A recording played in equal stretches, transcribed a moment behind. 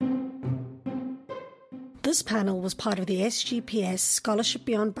This panel was part of the SGPS Scholarship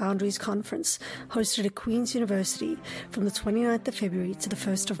Beyond Boundaries Conference hosted at Queen's University from the 29th of February to the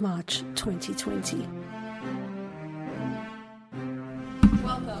 1st of March 2020.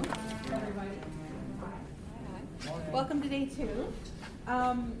 Welcome, everybody. Hi. Welcome to day two.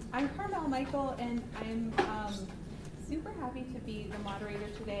 I'm Carmel Michael, and I'm super happy to be the moderator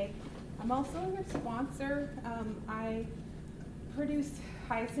today. I'm also your sponsor. I produce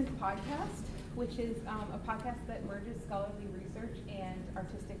Hyacinth Podcast, which is a podcast that merges scholarly research and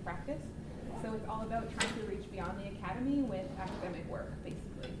artistic practice. So it's all about trying to reach beyond the academy with academic work,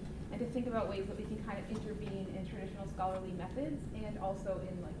 basically, and to think about ways that we can kind of intervene in traditional scholarly methods and also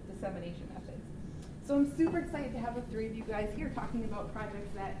in dissemination methods. So I'm super excited to have the three of you guys here talking about projects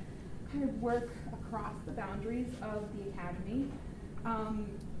that kind of work across the boundaries of the academy.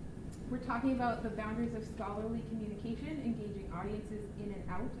 We're talking about the boundaries of scholarly communication, engaging audiences in and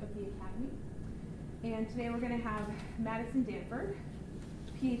out of the academy. And today we're going to have Madison Danford,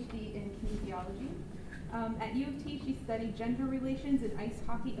 PhD in kinesiology. At U of T, she studied gender relations in ice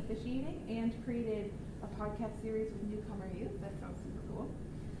hockey officiating and created a podcast series with newcomer youth. That sounds super cool.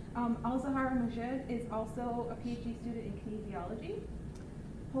 Al-Zahara Majed is also a PhD student in kinesiology,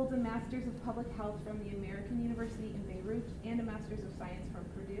 holds a Master's of Public Health from the American University in Beirut and a Master's of Science from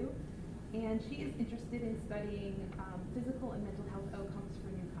Purdue. And she is interested in studying physical and mental health outcomes for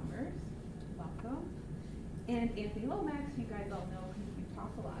newcomers. Welcome. And Anthony Lomax, you guys all know you talk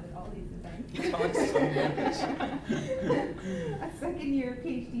a lot at all these events. A second-year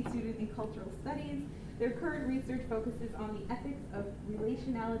PhD student in cultural studies. Their current research focuses on the ethics of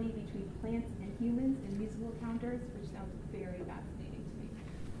relationality between plants and humans in musical encounters, which sounds very fascinating to me.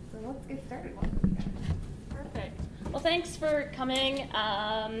 So let's get started. Welcome, you guys. Perfect. Well, thanks for coming.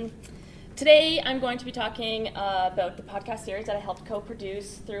 Today, I'm going to be talking about the podcast series that I helped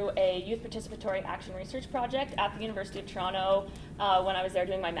co-produce through a youth participatory action research project at the University of Toronto when I was there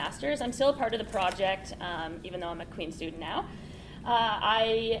doing my master's. I'm still a part of the project, even though I'm a Queen's student now.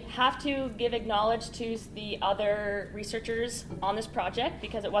 I have to give acknowledge to the other researchers on this project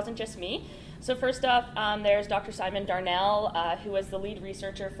because it wasn't just me. So first off, there's Dr. Simon Darnell, who was the lead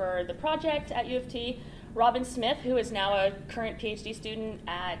researcher for the project at U of T. Robin Smith, who is now a current PhD student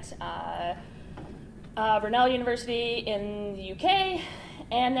at Brunel University in the UK,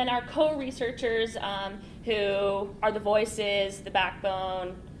 and then our co-researchers who are the voices, the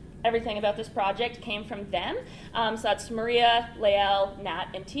backbone, everything about this project came from them. So that's Maria, Lael, Nat,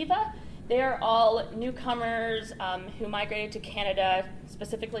 and Tiva. They are all newcomers who migrated to Canada,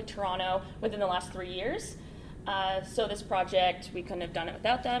 specifically Toronto, within the last 3 years. So this project, we couldn't have done it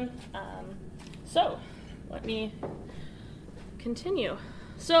without them. So let me continue.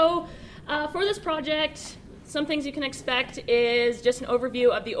 So for this project, some things you can expect is just an overview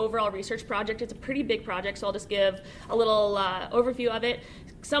of the overall research project. It's a pretty big project, so I'll just give a little overview of it.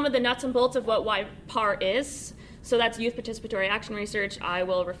 Some of the nuts and bolts of what YPAR is. So that's Youth Participatory Action Research. I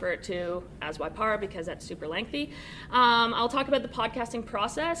will refer it to as YPAR because that's super lengthy. I'll talk about the podcasting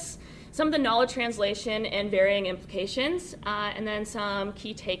process, some of the knowledge translation and varying implications, and then some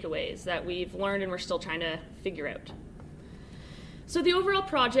key takeaways that we've learned and we're still trying to figure out. So the overall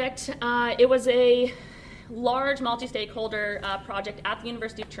project, it was a large multi-stakeholder project at the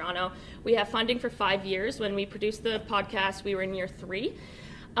University of Toronto. We have funding for 5 years. When we produced the podcast, we were in year 3.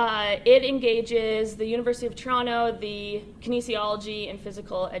 It engages the University of Toronto, the Kinesiology and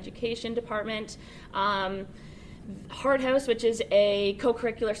Physical Education Department, Hard House, which is a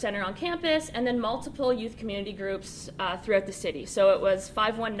co-curricular center on campus, and then multiple youth community groups throughout the city. So it was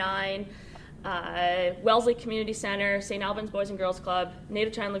 519, Wellesley Community Center, St. Albans Boys and Girls Club,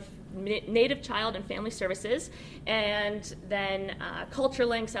 Native Child and Family Services, and then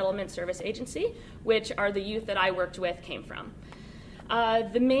CultureLink Settlement Service Agency, which are the youth that I worked with came from.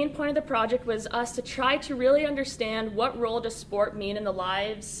 The main point of the project was us to try to really understand what role does sport mean in the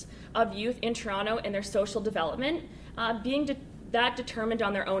lives of youth in Toronto and their social development, being that determined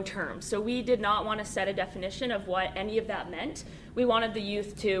on their own terms. So we did not want to set a definition of what any of that meant. We wanted the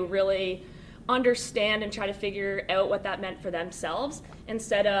youth to really understand and try to figure out what that meant for themselves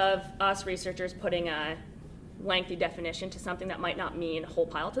instead of us researchers putting a lengthy definition to something that might not mean a whole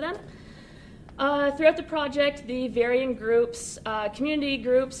pile to them. Throughout the project, the varying groups, community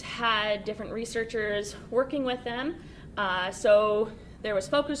groups, had different researchers working with them. So there was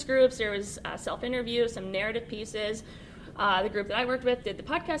focus groups, there was self-interview, some narrative pieces. The group that I worked with did the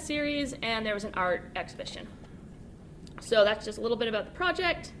podcast series, and there was an art exhibition. So that's just a little bit about the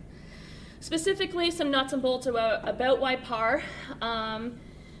project. Specifically, some nuts and bolts about YPAR.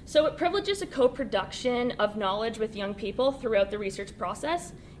 So it privileges a co-production of knowledge with young people throughout the research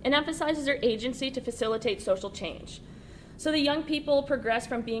process. and emphasizes their agency to facilitate social change. So the young people progress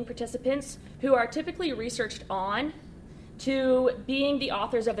from being participants who are typically researched on to being the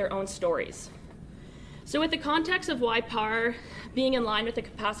authors of their own stories. So with the context of YPAR being in line with the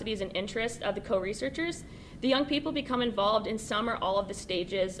capacities and interests of the co-researchers, the young people become involved in some or all of the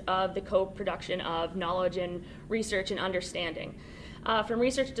stages of the co-production of knowledge and research and understanding, from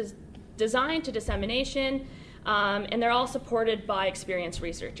research design to dissemination, and they're all supported by experienced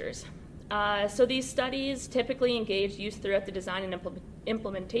researchers. So these studies typically engage youth throughout the design and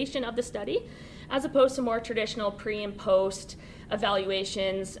implementation of the study, as opposed to more traditional pre and post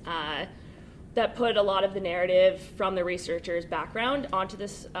evaluations that put a lot of the narrative from the researcher's background onto the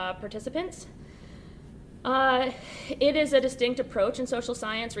participants. It is a distinct approach in social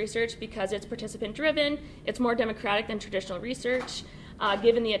science research because it's participant-driven, it's more democratic than traditional research,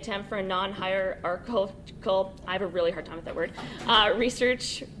 given the attempt for a non-hierarchical, I have a really hard time with that word,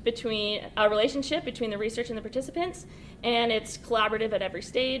 relationship between the research and the participants, and it's collaborative at every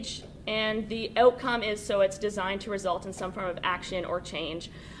stage, and the outcome is so it's designed to result in some form of action or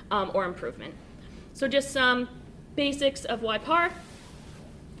change or improvement. So just some basics of YPAR.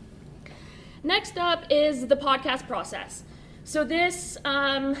 Next up is the podcast process. So this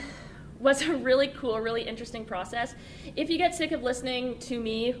was a really cool, really interesting process. If you get sick of listening to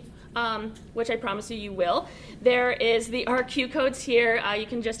me, which I promise you will, there is our Q codes here. You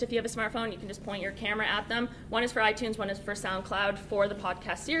can just, if you have a smartphone, you can just point your camera at them. One is for iTunes, one is for SoundCloud for the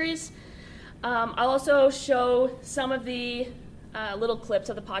podcast series. I'll also show some of the little clips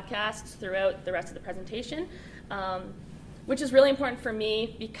of the podcasts throughout the rest of the presentation, which is really important for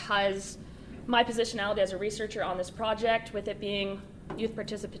me because my positionality as a researcher on this project, with it being youth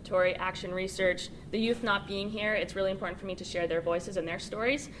participatory action research, the youth not being here, it's really important for me to share their voices and their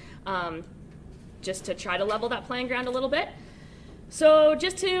stories, just to try to level that playing ground a little bit. So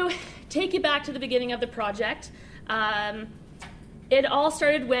just to take you back to the beginning of the project, it all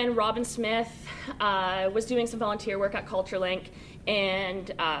started when Robin Smith was doing some volunteer work at CultureLink,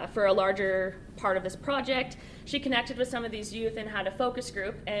 and for a larger part of this project, she connected with some of these youth and had a focus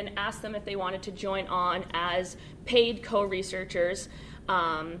group and asked them if they wanted to join on as paid co-researchers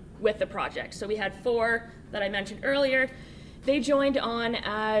with the project. So we had 4 that I mentioned earlier. They joined on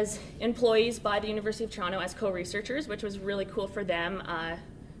as employees by the University of Toronto as co-researchers, which was really cool for them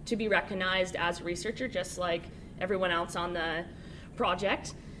to be recognized as a researcher, just like everyone else on the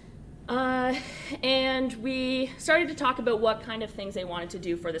project. And we started to talk about what kind of things they wanted to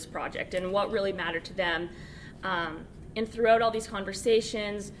do for this project and what really mattered to them. And throughout all these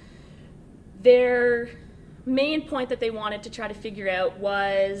conversations, their main point that they wanted to try to figure out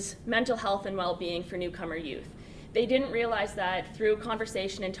was mental health and well-being for newcomer youth. They didn't realize that through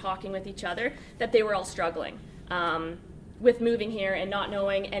conversation and talking with each other that they were all struggling with moving here and not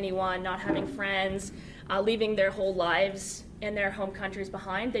knowing anyone, not having friends, leaving their whole lives in their home countries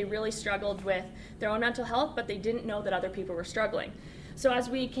behind. They really struggled with their own mental health, but they didn't know that other people were struggling. So as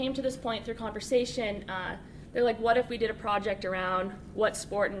we came to this point through conversation, they're like, what if we did a project around what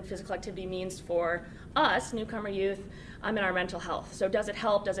sport and physical activity means for us, newcomer youth, in our mental health? So does it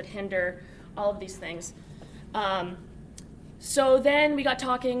help, does it hinder, all of these things. So then we got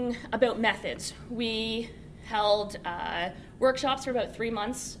talking about methods. We held workshops for about 3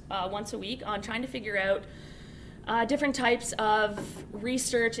 months, once a week, on trying to figure out different types of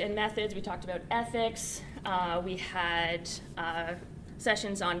research and methods. We talked about ethics. We had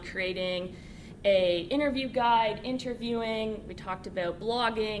sessions on creating a interview guide, interviewing. We talked about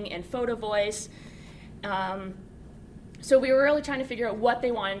blogging and photo voice. So we were really trying to figure out what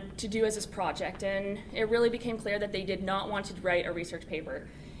they wanted to do as this project, and it really became clear that they did not want to write a research paper,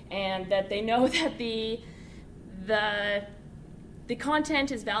 and that they know that the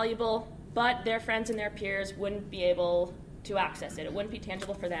content is valuable, but their friends and their peers wouldn't be able to access it. It wouldn't be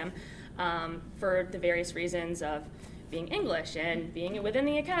tangible for them for the various reasons of being English and being within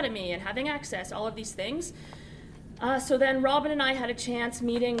the academy and having access, all of these things. So then Robin and I had a chance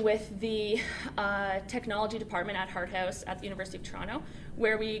meeting with the technology department at Harthouse at the University of Toronto,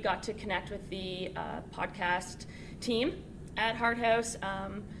 where we got to connect with the podcast team at Harthouse.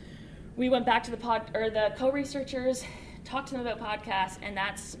 We went back to the co-researchers, talked to them about podcasts, and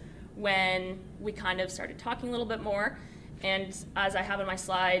that's when we kind of started talking a little bit more. And as I have on my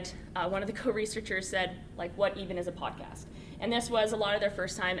slide, one of the co-researchers said, like, what even is a podcast? And this was a lot of their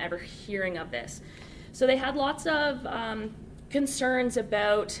first time ever hearing of this. So they had lots of concerns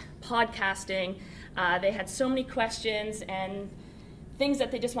about podcasting. They had so many questions and things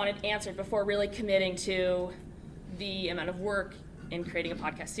that they just wanted answered before really committing to the amount of work in creating a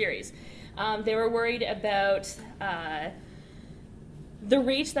podcast series. They were worried about the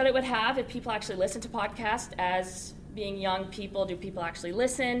reach that it would have if people actually listen to podcasts. As being young people, do people actually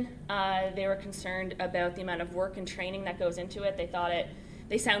listen? They were concerned about the amount of work and training that goes into it. They thought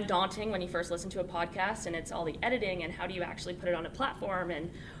they sound daunting when you first listen to a podcast, and it's all the editing and how do you actually put it on a platform and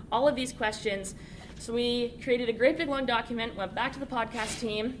all of these questions. So we created a great big long document, went back to the podcast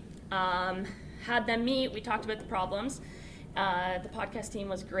team, had them meet, we talked about the problems. The podcast team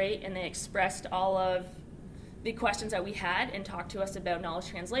was great, and they expressed all of the questions that we had and talked to us about knowledge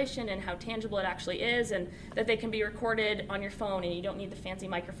translation and how tangible it actually is, and that they can be recorded on your phone and you don't need the fancy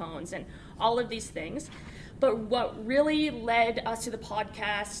microphones and all of these things. But what really led us to the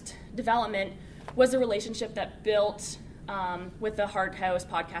podcast development was the relationship that built with the Hart House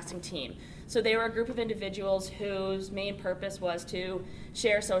podcasting team. So they were a group of individuals whose main purpose was to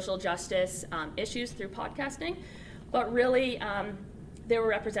share social justice issues through podcasting, but really they were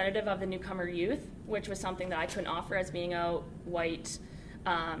representative of the newcomer youth, which was something that I couldn't offer as being a white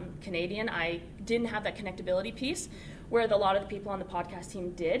Canadian. I didn't have that connectability piece, where a lot of the people on the podcast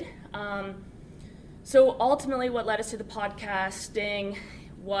team did. So ultimately what led us to the podcasting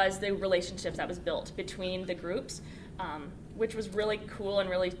was the relationships that was built between the groups, which was really cool and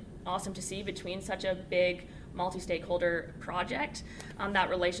really awesome to see between such a big multi-stakeholder project, that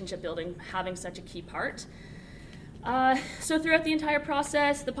relationship building having such a key part. So throughout the entire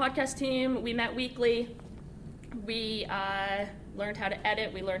process, the podcast team, we met weekly. We learned how to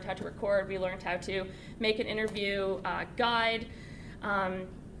edit, we learned how to record, we learned how to make an interview guide,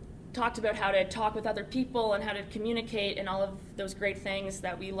 talked about how to talk with other people and how to communicate and all of those great things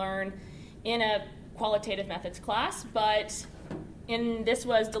that we learn in a qualitative methods class, but this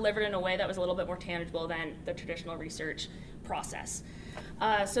was delivered in a way that was a little bit more tangible than the traditional research process.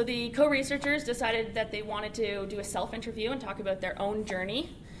 So the co-researchers decided that they wanted to do a self-interview and talk about their own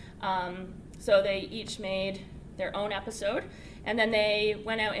journey. So they each made their own episode, and then they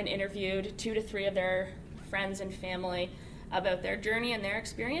went out and interviewed 2 to 3 of their friends and family about their journey and their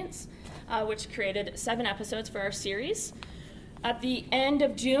experience, which created 7 episodes for our series. At the end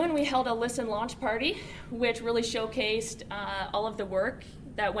of June, we held a listen launch party, which really showcased all of the work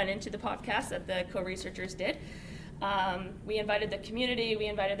that went into the podcast that the co-researchers did. We invited the community, we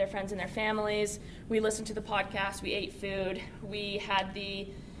invited their friends and their families, we listened to the podcast, we ate food, we had the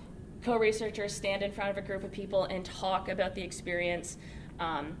co-researchers stand in front of a group of people and talk about the experience.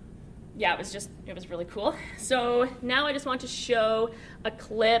 It was really cool. So now I just want to show a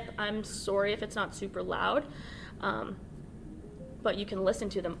clip. I'm sorry if it's not super loud, but you can listen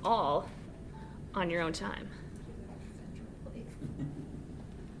to them all on your own time.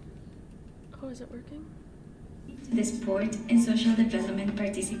 Oh, is it working? The Sport and Social Development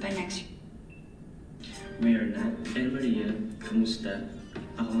Participant Action. Mayor Nat and Maria, kamusta?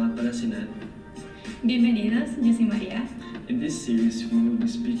 Ako nga pala si Nat. Bienvenidos, yo soy María. In this series, we will be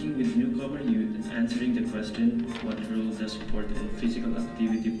speaking with newcomer youth, answering the question, what role does sport and physical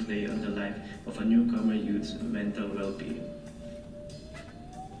activity play on the life of a newcomer youth's mental well-being?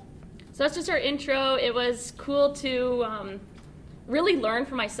 So that's just our intro. It was cool to really learn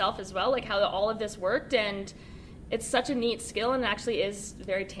for myself as well, like how all of this worked, and it's such a neat skill and actually is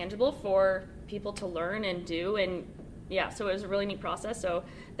very tangible for people to learn and do, and yeah, so it was a really neat process. So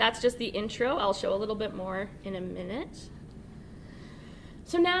that's just the intro. I'll show a little bit more in a minute.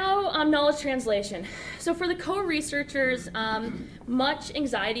 So now knowledge translation. So for the co-researchers, much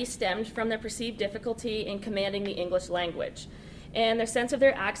anxiety stemmed from their perceived difficulty in commanding the English language. And their sense of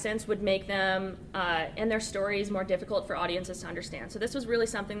their accents would make them and their stories more difficult for audiences to understand. So this was really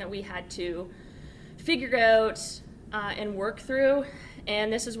something that we had to figure out and work through.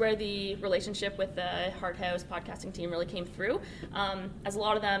 And this is where the relationship with the Hart House podcasting team really came through, as a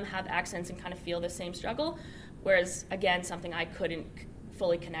lot of them have accents and kind of feel the same struggle, whereas, again, something I couldn't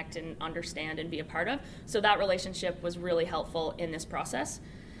fully connect and understand and be a part of. So that relationship was really helpful in this process.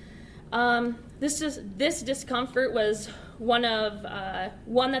 This discomfort was one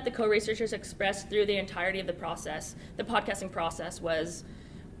that the co-researchers expressed through the entirety of the process. The podcasting process was,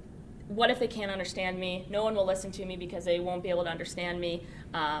 what if they can't understand me? No one will listen to me because they won't be able to understand me.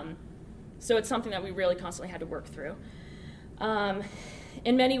 So it's something that we really constantly had to work through.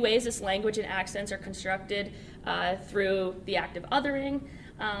 In many ways, this language and accents are constructed through the act of othering,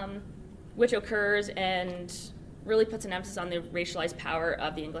 which occurs and really puts an emphasis on the racialized power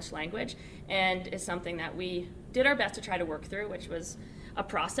of the English language, and is something that we did our best to try to work through, which was a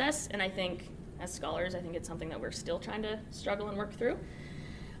process, and I think as scholars, I think it's something that we're still trying to struggle and work through.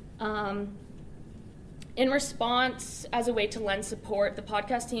 In response, as a way to lend support, the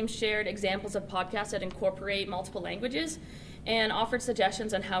podcast team shared examples of podcasts that incorporate multiple languages, and offered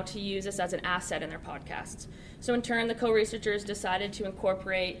suggestions on how to use this as an asset in their podcasts. So in turn, the co-researchers decided to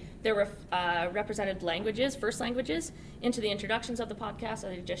incorporate their represented languages, first languages, into the introductions of the podcast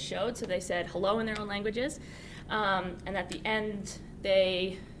that I just showed. So they said hello in their own languages. And at the end,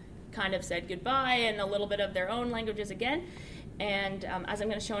 they kind of said goodbye in a little bit of their own languages again. And as I'm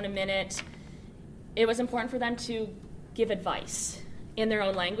going to show in a minute, it was important for them to give advice in their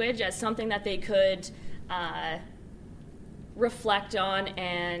own language as something that they could reflect on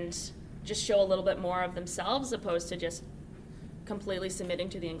and just show a little bit more of themselves, opposed to just completely submitting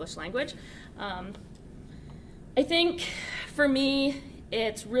to the English language. I think for me,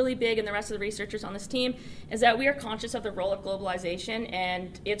 it's really big, and the rest of the researchers on this team, is that we are conscious of the role of globalization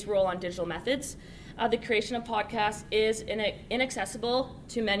and its role on digital methods. The creation of podcasts is inaccessible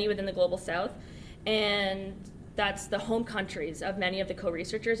to many within the Global South, and that's the home countries of many of the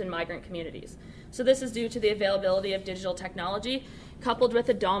co-researchers and migrant communities. So this is due to the availability of digital technology coupled with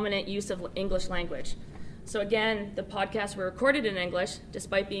the dominant use of English language. So again, the podcasts were recorded in English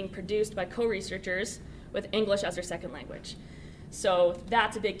despite being produced by co-researchers with English as their second language. So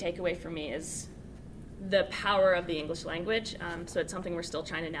that's a big takeaway for me, is the power of the English language. So it's something we're still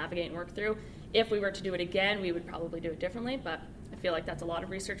trying to navigate and work through. If we were to do it again, we would probably do it differently, but I feel like that's a lot of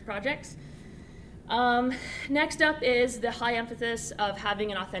research projects. Next up is the high emphasis of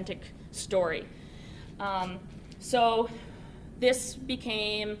having an authentic story. So this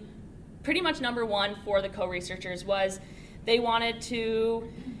became pretty much number one for the co-researchers, was they wanted to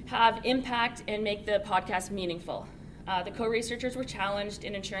have impact and make the podcast meaningful. The co-researchers were challenged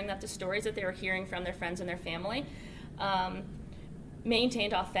in ensuring that the stories that they were hearing from their friends and their family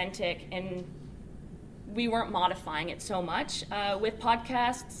maintained authentic, and we weren't modifying it so much. With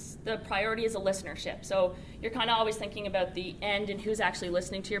podcasts, the priority is a listenership. So you're kind of always thinking about the end and who's actually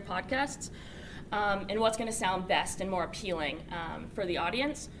listening to your podcasts, and what's going to sound best and more appealing for the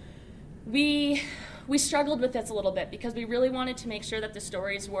audience. We struggled with this a little bit because we really wanted to make sure that the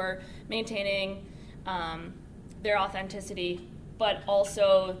stories were maintaining their authenticity, but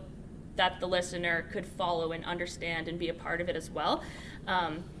also that the listener could follow and understand and be a part of it as well.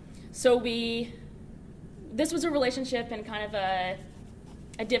 This was a relationship and kind of a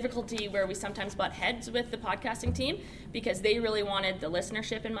difficulty where we sometimes butt heads with the podcasting team because they really wanted the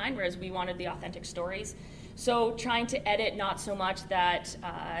listenership in mind, whereas we wanted the authentic stories. So trying to edit not so much that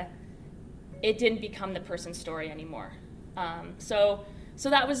it didn't become the person's story anymore. So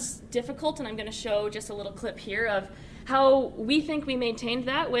that was difficult, and I'm going to show just a little clip here of how we think we maintained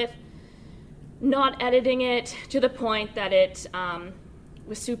that with not editing it to the point that it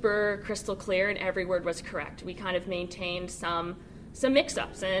was super crystal clear and every word was correct. We kind of maintained some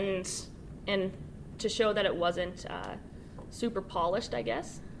mix-ups and to show that it wasn't super polished, I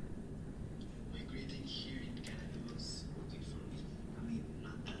guess. Migrating here in Canada was okay for me. I mean,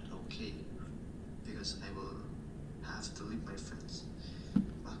 not that okay, because I will have to leave my friends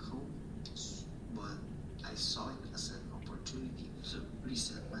back home. But I saw it as an opportunity to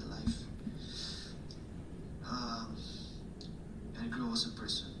reset my life and grow as a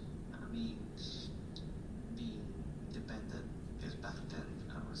person. I mean, being dependent, because back then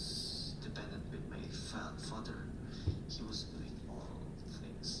I was dependent with my father. He was doing all the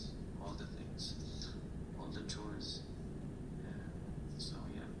things, all the chores. So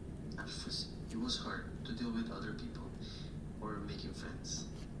yeah, at first it was hard to deal with other people or making friends.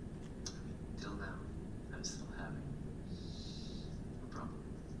 I mean, till now, I'm still having a problem.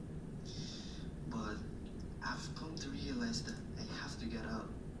 But I've come to realize that I have to get out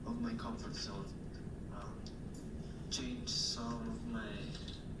of my comfort zone, change some of my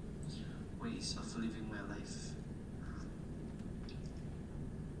ways of living my life,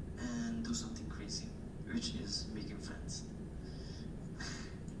 and do something crazy, which is making friends.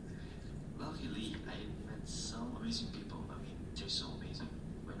 Luckily, I met some amazing people. I mean, they're so amazing.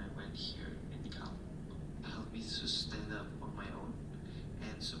 When I went here in Cal, helped me to stand up on my own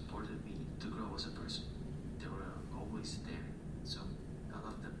and supported me to grow as a person. They were always there, so I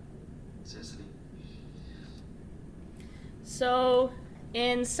love them. Seriously. So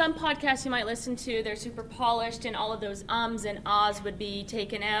in some podcasts you might listen to, they're super polished and all of those ums and ahs would be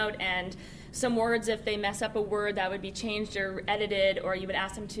taken out, and some words, if they mess up a word, that would be changed or edited, or you would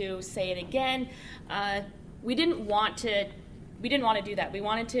ask them to say it again. We didn't want to do that. We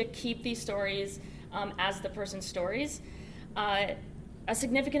wanted to keep these stories as the person's stories. A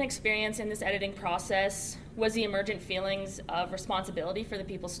significant experience in this editing process was the emergent feelings of responsibility for the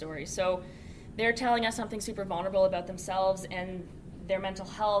people's stories. So they're telling us something super vulnerable about themselves and their mental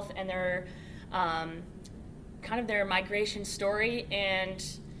health and their kind of their migration story, and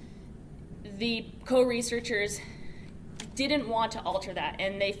the co-researchers didn't want to alter that,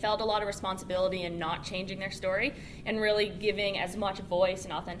 and they felt a lot of responsibility in not changing their story and really giving as much voice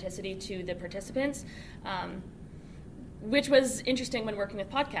and authenticity to the participants, which was interesting when working with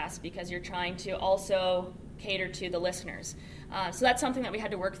podcasts because you're trying to also cater to the listeners. So that's something that we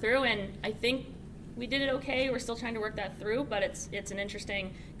had to work through, and I think we did it okay. We're still trying to work that through, but it's an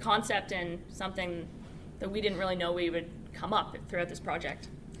interesting concept and something that we didn't really know we would come up throughout this project.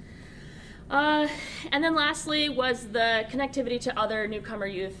 And then lastly was the connectivity to other newcomer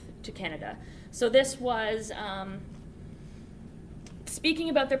youth to Canada. So this was speaking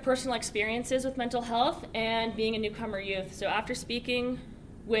about their personal experiences with mental health and being a newcomer youth. So after speaking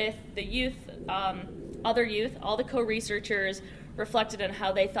with the youth, other youth, all the co-researchers reflected on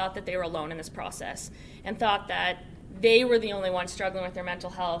how they thought that they were alone in this process and thought that they were the only ones struggling with their mental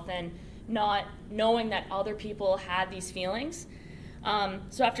health and not knowing that other people had these feelings.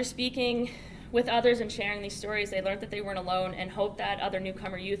 So after speaking with others and sharing these stories, they learned that they weren't alone and hoped that other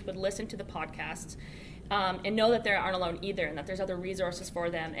newcomer youth would listen to the podcasts and know that they aren't alone either, and that there's other resources for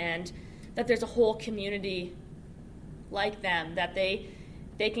them, and that there's a whole community like them that they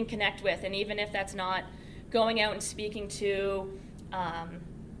can connect with. And even if that's not going out and speaking to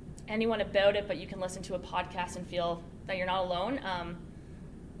anyone about it, but you can listen to a podcast and feel that you're not alone,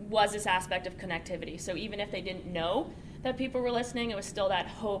 was this aspect of connectivity. So even if they didn't know that people were listening, it was still that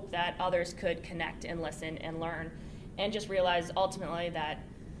hope that others could connect and listen and learn and just realize ultimately that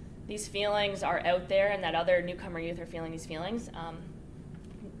these feelings are out there and that other newcomer youth are feeling these feelings.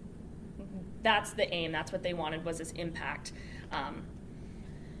 That's the aim. That's what they wanted, was this impact.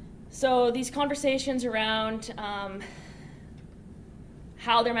 So these conversations around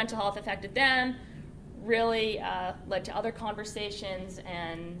how their mental health affected them really led to other conversations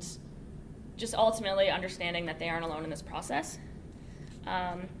and just ultimately understanding that they aren't alone in this process.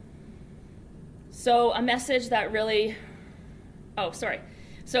 So a message that really,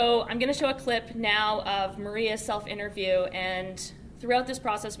 So I'm going to show a clip now of Maria's self-interview, and throughout this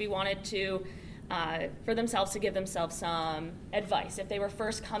process we wanted to, for themselves, to give themselves some advice. If they were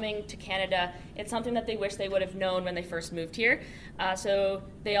first coming to Canada, it's something that they wish they would have known when they first moved here. So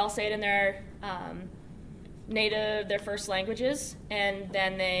they all say it in their their first languages, and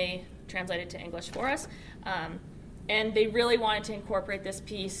then they translate it to English for us. And they really wanted to incorporate this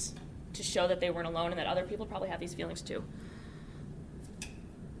piece to show that they weren't alone and that other people probably have these feelings too.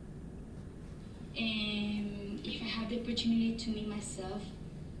 If I had the opportunity to meet myself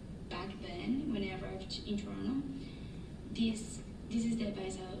back then, when I arrived in Toronto, this is the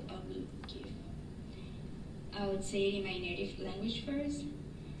advice I would give. I would say it in my native language first.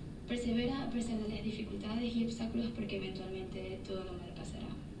 Persevera a pesar de las dificultades y obstáculos, porque eventualmente todo normal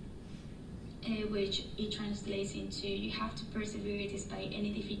pasará. Which it translates into, you have to persevere despite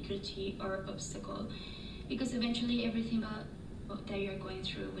any difficulty or obstacle, because eventually everything that you're going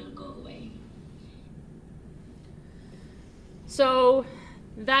through will go away. So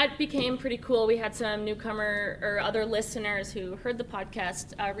that became pretty cool. We had some newcomer or other listeners who heard the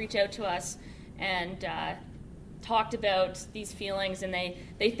podcast reach out to us and talked about these feelings, and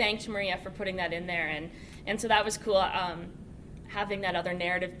they thanked Maria for putting that in there, and so that was cool. Having that other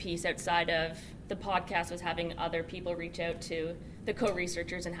narrative piece outside of the podcast was having other people reach out to the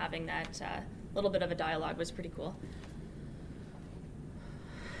co-researchers, and having that little bit of a dialogue was pretty cool.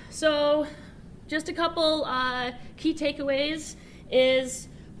 So just a couple key takeaways is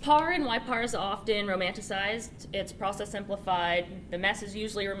PAR and why PAR is often romanticized. It's process simplified. The mess is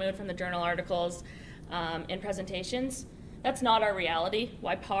usually removed from the journal articles and presentations. That's not our reality.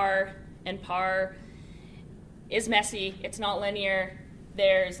 Why PAR and PAR is messy. It's not linear.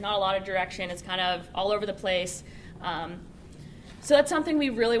 There's not a lot of direction. It's kind of all over the place. So that's something we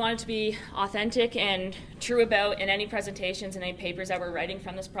really wanted to be authentic and true about in any presentations and any papers that we're writing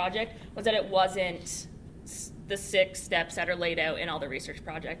from this project, was that it wasn't the 6 steps that are laid out in all the research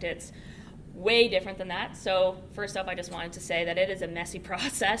project. It's way different than that. So first off, I just wanted to say that it is a messy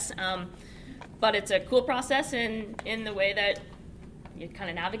process, but it's a cool process in the way that you kind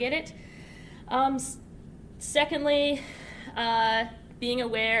of navigate it. Secondly, being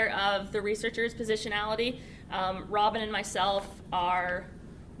aware of the researcher's positionality. Robin and myself are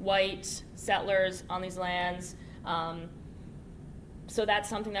white settlers on these lands, so that's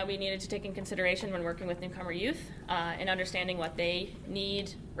something that we needed to take in consideration when working with newcomer youth and understanding what they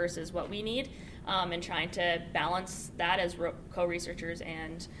need versus what we need, and trying to balance that as co-researchers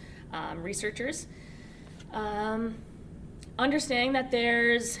and researchers. Understanding that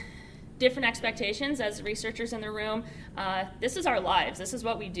there's different expectations as researchers in the room. This is our lives. This is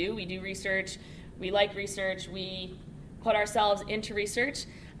what we do. We do research. We like research. We put ourselves into research.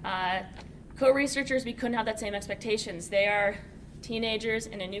 co-researchers, we couldn't have that same expectations. They are teenagers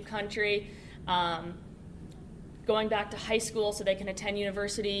in a new country, going back to high school so they can attend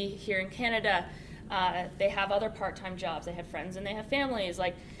university here in Canada. They have other part-time jobs. They have friends and they have families.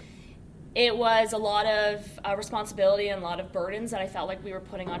 Like, it was a lot of responsibility and a lot of burdens that I felt like we were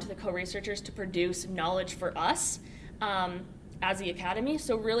putting onto the co-researchers to produce knowledge for us as the academy.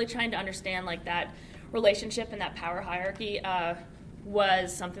 So really trying to understand like that relationship and that power hierarchy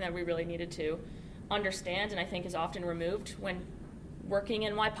was something that we really needed to understand, and I think is often removed when working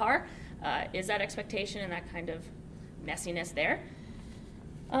in YPAR, is that expectation and that kind of messiness there.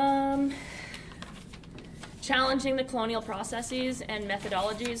 Challenging the colonial processes and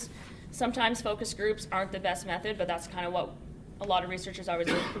methodologies. Sometimes focus groups aren't the best method, but that's kind of what a lot of researchers always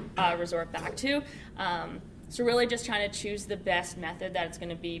resort back to. So really just trying to choose the best method that it's going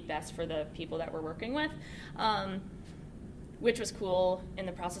to be best for the people that we're working with, which was cool in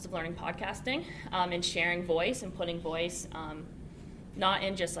the process of learning podcasting and sharing voice and putting voice not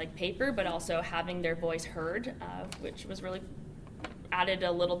in just like paper, but also having their voice heard, which was really added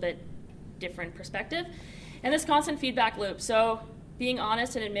a little bit different perspective. And this constant feedback loop. So being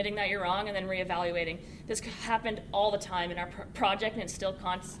honest and admitting that you're wrong and then reevaluating. This happened all the time in our project, and it still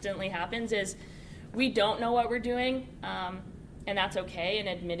constantly happens, is we don't know what we're doing, and that's okay, and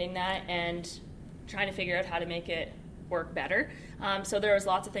admitting that and trying to figure out how to make it work better. So there was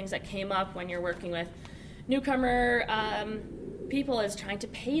lots of things that came up when you're working with newcomer people, is trying to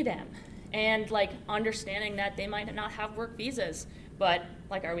pay them and like understanding that they might not have work visas, but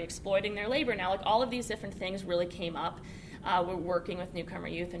like, are we exploiting their labor now? Like, all of these different things really came up. We're working with newcomer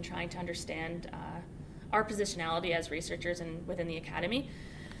youth and trying to understand our positionality as researchers and within the academy.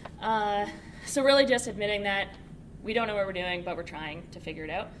 So really just admitting that we don't know what we're doing, but we're trying to figure it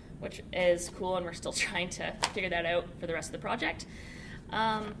out, which is cool, and we're still trying to figure that out for the rest of the project.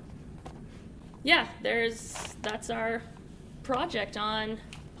 Yeah, that's our project on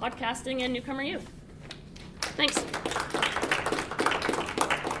podcasting and newcomer youth. Thanks.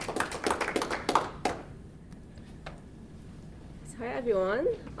 Hi everyone,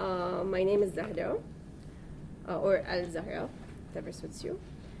 my name is Zahra, or Al-Zahra, whatever suits you.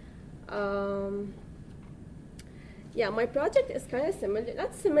 Yeah, my project is kind of similar,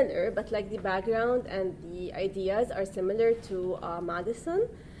 not similar, but like the background and the ideas are similar to Madison.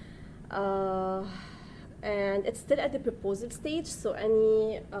 And it's still at the proposal stage, so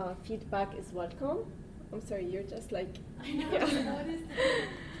any feedback is welcome. I'm sorry, you're just like... I know, yeah. what is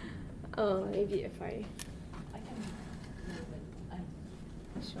it? Maybe if I can move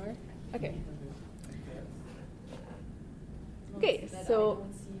it. Sure? Okay. Okay, so...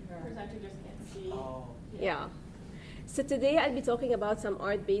 Presenter just can't see. Yeah. So today I'll be talking about some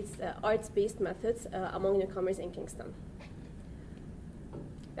arts-based methods among newcomers in Kingston.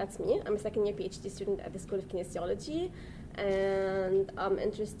 That's me. I'm a second-year PhD student at the School of Kinesiology, and I'm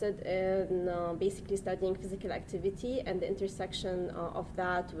interested in basically studying physical activity and the intersection of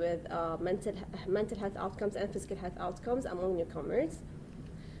that with mental health outcomes and physical health outcomes among newcomers.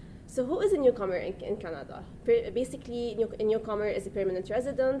 So who is a newcomer in Canada? Basically, a newcomer is a permanent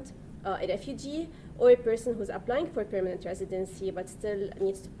resident, a refugee, or a person who's applying for permanent residency but still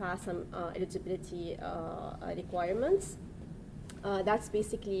needs to pass some eligibility requirements. That's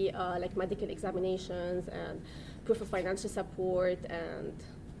basically like medical examinations and proof of financial support and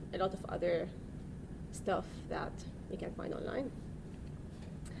a lot of other stuff that you can find online.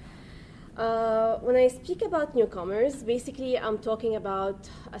 When I speak about newcomers, basically I'm talking about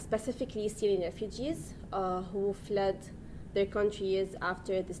specifically Syrian refugees who fled their countries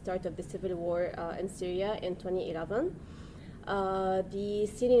after the start of the civil war in Syria in 2011. The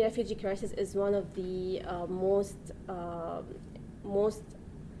Syrian refugee crisis is one of the most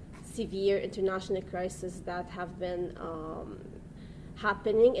severe international crises that have been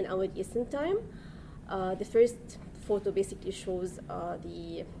happening in our recent time. The first photo basically shows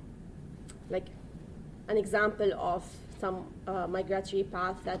an example of some migratory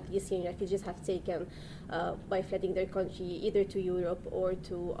path that the Syrian refugees have taken by fleeing their country either to Europe or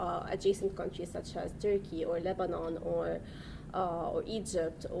to adjacent countries such as Turkey or Lebanon or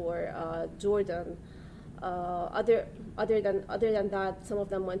Egypt or Jordan. Other than that, some of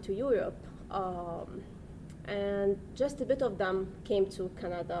them went to Europe, and just a bit of them came to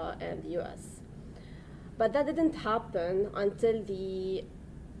Canada and the US. But that didn't happen until the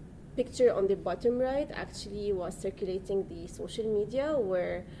picture on the bottom right actually was circulating the social media,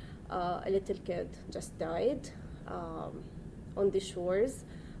 where a little kid just died on the shores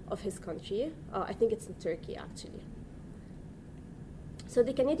of his country. I think it's in Turkey actually. So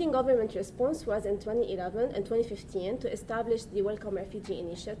the Canadian government response was in 2011 and 2015 to establish the Welcome Refugee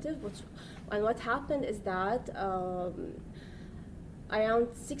Initiative, and what happened is that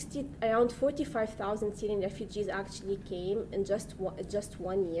around 45,000 Syrian refugees actually came in just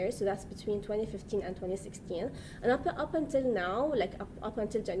 1 year. So that's between 2015 and 2016. And up until now, like up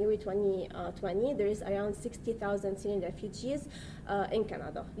until January 2020, there is around 60,000 Syrian refugees in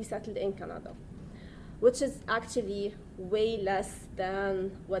Canada, resettled in Canada, which is actually way less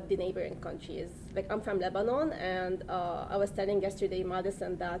than what the neighboring country is. Like, I'm from Lebanon, and I was telling yesterday,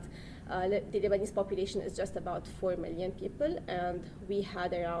 Madison, that the Lebanese population is just about 4 million people, and we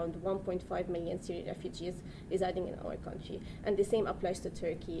had around 1.5 million Syrian refugees residing in our country. And the same applies to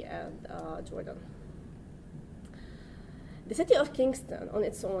Turkey and Jordan. The city of Kingston on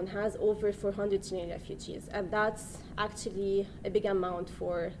its own has over 400 Syrian refugees, and that's actually a big amount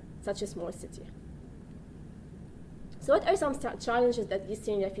for such a small city. So what are some challenges that these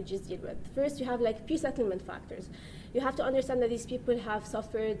Syrian refugees deal with? First, you have like pre-settlement factors. You have to understand that these people have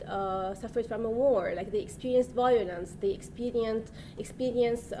suffered from a war. Like, they experienced violence, they experience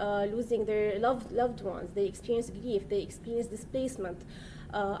losing their loved ones, they experience grief, they experience displacement.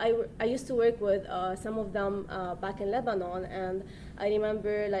 I used to work with some of them back in Lebanon, and I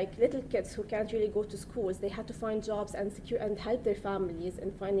remember like little kids who can't really go to schools. They had to find jobs and help their families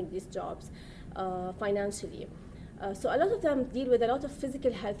in finding these jobs financially. So a lot of them deal with a lot of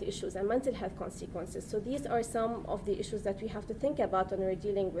physical health issues and mental health consequences. So these are some of the issues that we have to think about when we're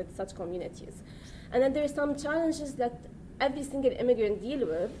dealing with such communities. And then there are some challenges that every single immigrant deals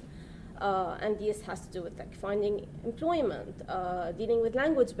with, and this has to do with like finding employment, dealing with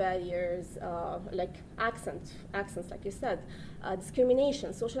language barriers, like accents, like you said,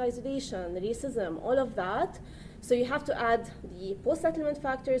 discrimination, social isolation, racism, all of that. So you have to add the post-settlement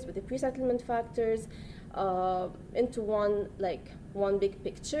factors with the pre-settlement factors into one big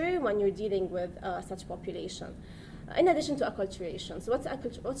picture when you're dealing with such population. In addition to acculturation. So what's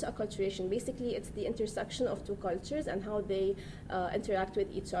acculturation? Basically, it's the intersection of two cultures and how they interact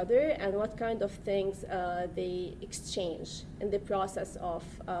with each other and what kind of things they exchange in the process of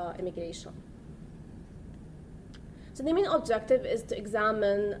immigration. So the main objective is to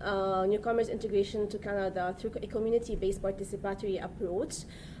examine newcomers' integration to Canada through a community-based participatory approach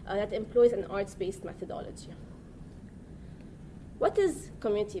that employs an arts-based methodology. What is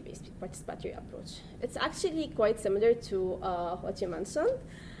community-based participatory approach? It's actually quite similar to what you mentioned.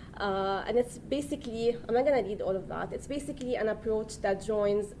 And it's basically, I'm not going to read all of that. It's basically an approach that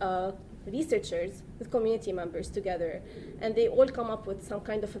joins researchers with community members together. And they all come up with some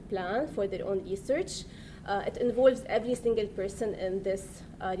kind of a plan for their own research. It involves every single person in this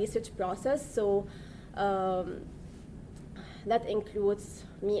research process. So that includes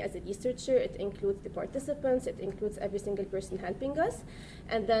me as a researcher, it includes the participants, it includes every single person helping us.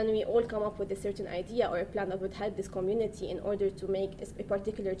 And then we all come up with a certain idea or a plan that would help this community in order to make a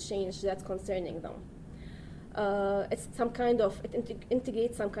particular change that's concerning them. It's some kind of, it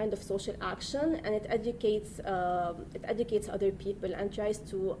integrates some kind of social action, and it educates other people and tries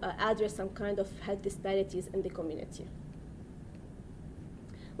to address some kind of health disparities in the community.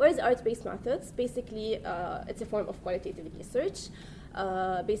 What is arts-based methods? Basically, it's a form of qualitative research.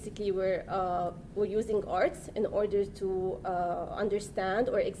 Basically, we're using arts in order to understand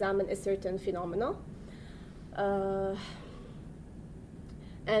or examine a certain phenomena. And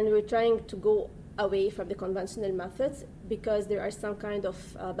we're trying to go away from the conventional methods because there are some kind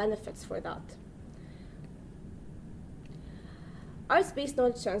of benefits for that. Arts-based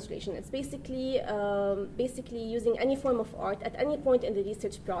knowledge translation. It's basically using any form of art at any point in the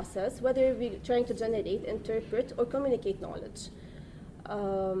research process, whether we're trying to generate, interpret, or communicate knowledge. I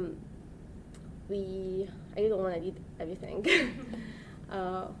don't want to read everything.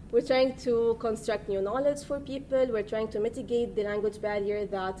 We're trying to construct new knowledge for people. We're trying to mitigate the language barrier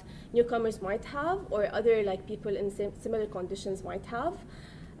that newcomers might have or other like people in similar conditions might have.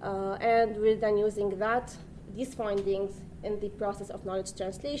 And we're then using these findings in the process of knowledge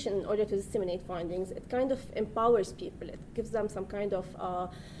translation in order to disseminate findings. It kind of empowers people. It gives them some kind of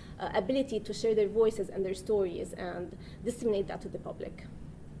ability to share their voices and their stories and disseminate that to the public.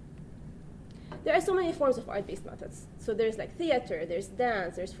 There are so many forms of art-based methods. So there's like theater, there's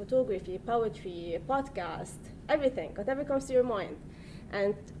dance, there's photography, poetry, podcast, everything, whatever comes to your mind.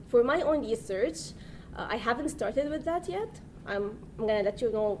 And for my own research, I haven't started with that yet. I'm going to let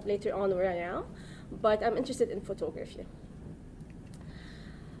you know later on where I am, but I'm interested in photography.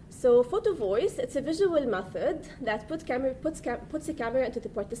 So photo voice, it's a visual method that puts a camera into the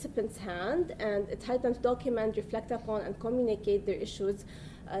participant's hand, and it helps them to document, reflect upon, and communicate their issues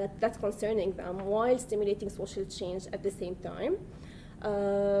that's concerning them while stimulating social change at the same time.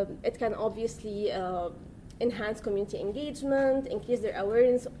 It can obviously enhance community engagement, increase their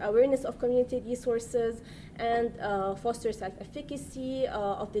awareness of community resources, and foster self-efficacy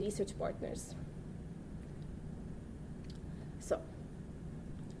of the research partners. So,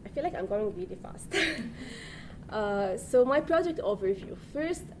 I feel like I'm going really fast. So my project overview.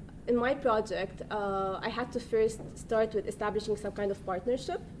 First, in my project, I had to first start with establishing some kind of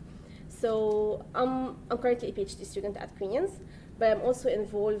partnership. So I'm currently a PhD student at Queen's, but I'm also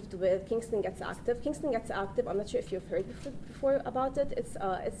involved with Kingston Gets Active. Kingston Gets Active, I'm not sure if you've heard before about it. It's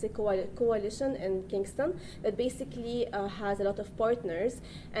a coalition in Kingston that basically has a lot of partners,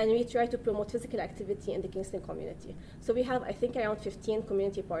 and we try to promote physical activity in the Kingston community. So we have, I think, around 15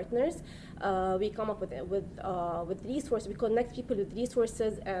 community partners. We come up with resources. We connect people with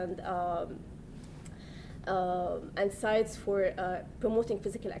resources and sites for promoting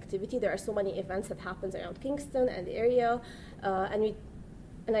physical activity. There are so many events that happens around Kingston and the area, and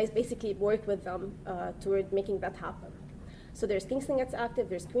I basically work with them toward making that happen. So there's Kingston Gets Active,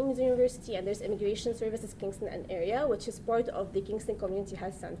 there's Queen's University, and there's Immigration Services Kingston and area, which is part of the Kingston Community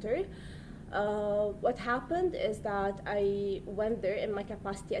Health Center. What happened is that I went there in my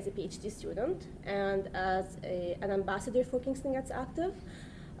capacity as a PhD student and as an ambassador for Kingston Gets Active.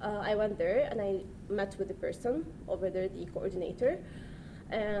 I went there and I met with the person over there, the coordinator,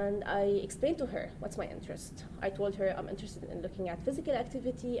 and I explained to her what's my interest. I told her I'm interested in looking at physical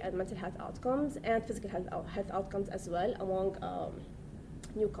activity and mental health outcomes, and physical health outcomes as well among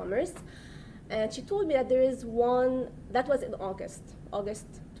newcomers. And she told me that there is one, that was in August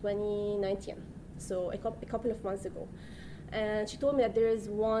 2019, so a couple of months ago. And she told me that there is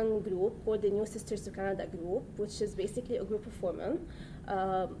one group called the New Sisters to Canada group, which is basically a group of women.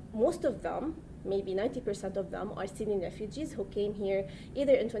 Most of them, maybe 90% of them, are Syrian refugees who came here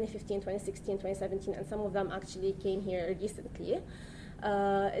either in 2015, 2016, 2017, and some of them actually came here recently.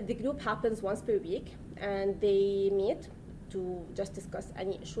 The group happens once per week, and they meet to just discuss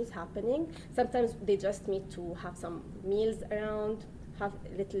any issues happening. Sometimes they just meet to have some meals around, have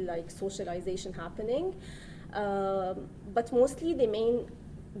a little like socialization happening. But mostly the main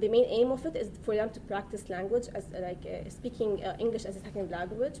aim of it is for them to practice language as speaking English as a second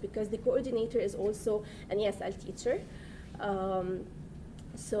language, because the coordinator is also an ESL teacher.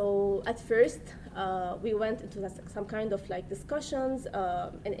 So at first we went into some kind of like discussions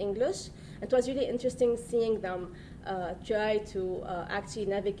in English. It was really interesting seeing them try to actually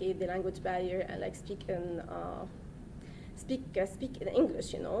navigate the language barrier and like speak in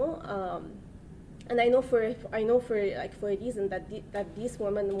English, you know. And I know for a reason that these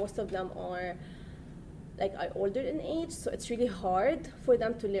women, most of them are older in age, so it's really hard for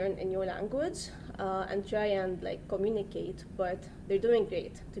them to learn a new language and try and like communicate. But they're doing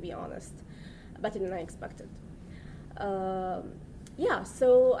great, to be honest, better than I expected. Yeah,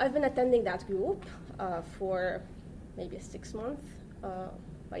 so I've been attending that group for maybe 6 months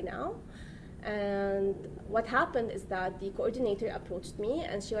by now. And what happened is that the coordinator approached me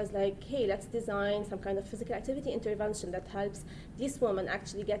and she was like, hey, let's design some kind of physical activity intervention that helps these women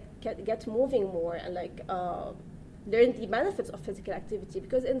actually get moving more and like learn the benefits of physical activity.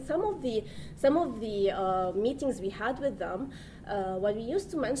 Because in some of the meetings we had with them, when we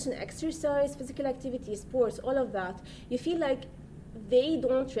used to mention exercise, physical activity, sports, all of that, you feel like they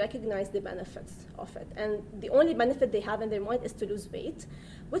don't recognize the benefits of it. And the only benefit they have in their mind is to lose weight,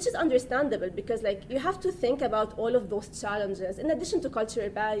 which is understandable because like you have to think about all of those challenges in addition to cultural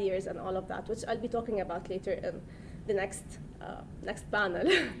barriers and all of that, which I'll be talking about later in the next panel.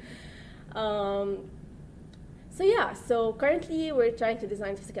 So currently we're trying to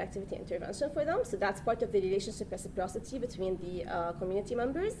design physical activity intervention for them. So that's part of the relationship reciprocity between the community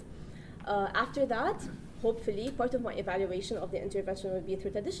members. After that, hopefully, part of my evaluation of the intervention will be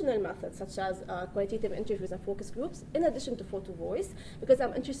through traditional methods, such as qualitative interviews and focus groups, in addition to photo voice, because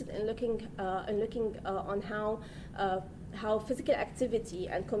I'm interested in looking on how physical activity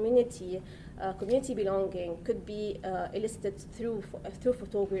and community belonging could be elicited through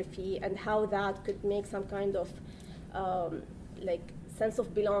photography, and how that could make some kind of sense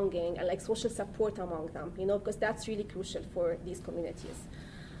of belonging and like social support among them, you know, because that's really crucial for these communities.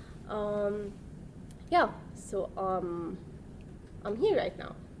 So I'm here right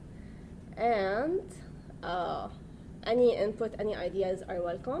now, and any input, any ideas are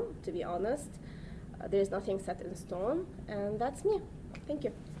welcome, to be honest. There's nothing set in stone, and that's me. Thank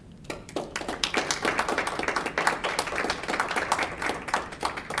you.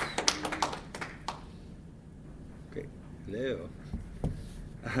 Great. Hello.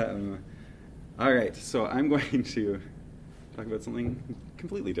 All right, so I'm going to talk about something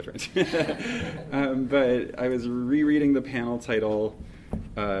completely different. But I was rereading the panel title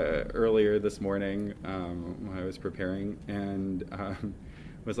earlier this morning when I was preparing, and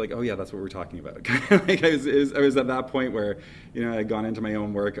was like, oh yeah, that's what we're talking about. Like I was at that point where, you know, I'd gone into my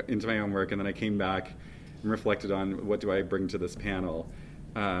own work, and then I came back and reflected on what do I bring to this panel.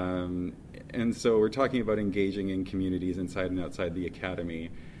 And so we're talking about engaging in communities inside and outside the academy.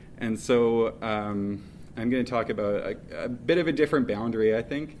 And so I'm going to talk about a bit of a different boundary, I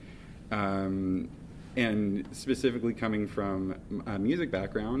think, and specifically coming from a music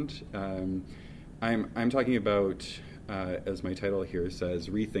background. I'm talking about, as my title here says,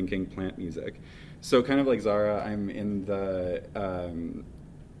 rethinking plant music. So kind of like Zara, I'm in the,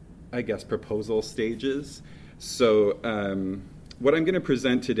 I guess, proposal stages. So what I'm going to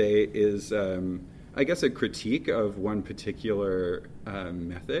present today is, I guess, a critique of one particular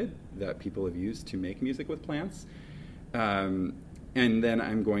method that people have used to make music with plants. And then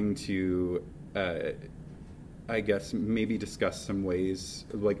I'm going to, I guess, maybe discuss some ways,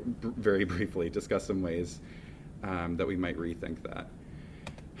 like very briefly, discuss some ways that we might rethink that.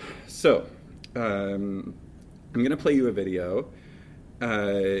 So I'm going to play you a video.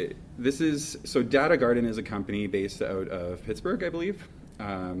 So Data Garden is a company based out of Pittsburgh, I believe.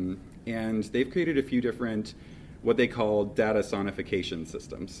 And they've created a few different, what they call data sonification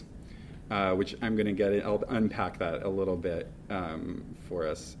systems, which I'm going to I'll unpack that a little bit for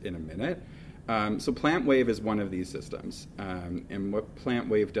us in a minute. So PlantWave is one of these systems. And what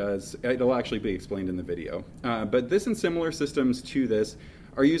PlantWave does, it'll actually be explained in the video. But this and similar systems to this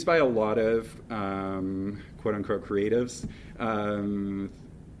are used by a lot of quote-unquote creatives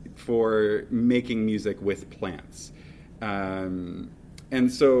for making music with plants. And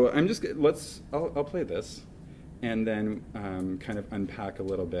so I'll play this and then kind of unpack a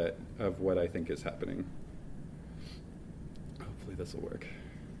little bit of what I think is happening. Hopefully this will work.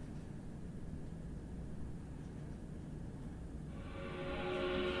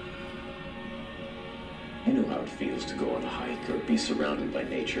 You know how it feels to go on a hike or be surrounded by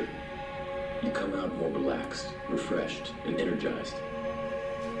nature. You come out more relaxed, refreshed, and energized.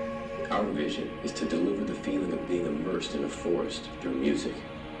 Our vision is to deliver the feeling of being immersed in a forest through music.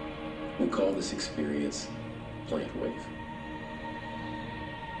 We call this experience PlantWave.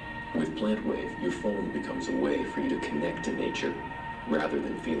 With PlantWave, your phone becomes a way for you to connect to nature rather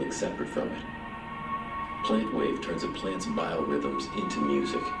than feeling separate from it. PlantWave turns a plant's biorhythms into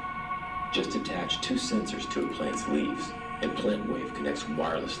music. Just attach 2 sensors to a plant's leaves, and PlantWave connects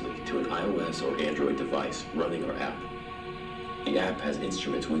wirelessly to an iOS or Android device running our app. The app has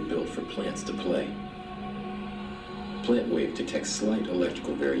instruments we built for plants to play. PlantWave detects slight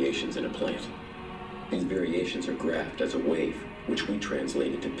electrical variations in a plant. These variations are graphed as a wave, which we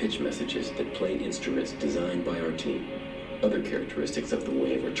translate into pitch messages that play instruments designed by our team. Other characteristics of the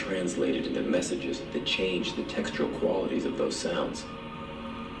wave are translated into messages that change the textural qualities of those sounds.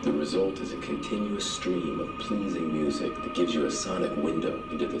 The result is a continuous stream of pleasing music that gives you a sonic window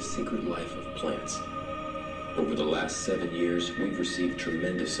into the secret life of plants. Over the last 7 years, we've received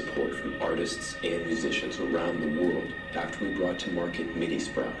tremendous support from artists and musicians around the world after we brought to market MIDI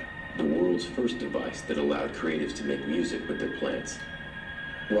Sprout, the world's first device that allowed creatives to make music with their plants.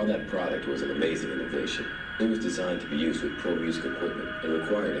 While that product was an amazing innovation, it was designed to be used with pro music equipment and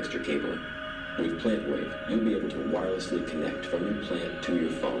required extra cabling. With PlantWave, you'll be able to wirelessly connect from your plant to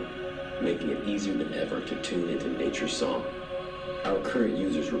your phone, making it easier than ever to tune into nature's song. Our current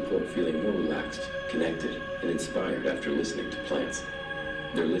users report feeling more relaxed, connected, and inspired after listening to plants.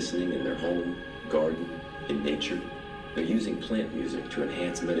 They're listening in their home, garden, in nature. They're using plant music to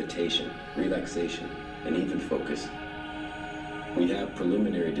enhance meditation, relaxation, and even focus. We have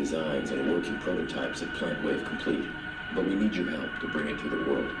preliminary designs and working prototypes of PlantWave complete, but we need your help to bring it to the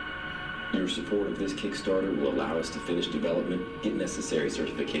world. Your support of this Kickstarter will allow us to finish development, get necessary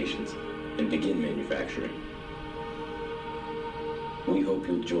certifications, and begin manufacturing. We hope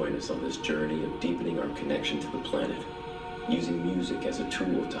you'll join us on this journey of deepening our connection to the planet, using music as a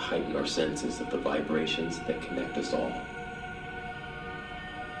tool to heighten our senses of the vibrations that connect us all.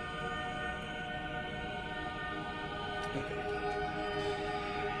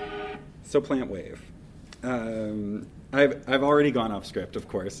 So PlantWave. I've already gone off script, of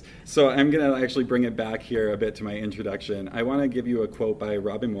course, so I'm going to actually bring it back here a bit to my introduction. I want to give you a quote by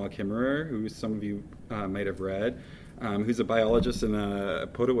Robin-Wach Kimmerer, who some of you might have read, who's a biologist and a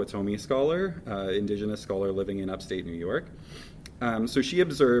Potawatomi scholar, indigenous scholar living in upstate New York. So she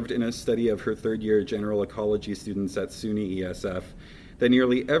observed in a study of her third-year general ecology students at SUNY ESF that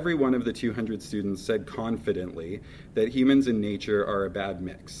nearly every one of the 200 students said confidently that humans and nature are a bad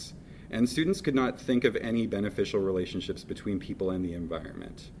mix. And students could not think of any beneficial relationships between people and the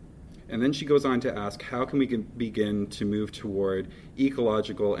environment. And then she goes on to ask, how can we begin to move toward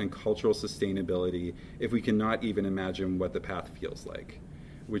ecological and cultural sustainability if we cannot even imagine what the path feels like?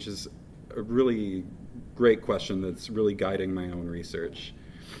 Which is a really great question that's really guiding my own research.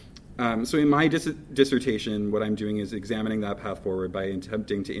 So in my dissertation, what I'm doing is examining that path forward by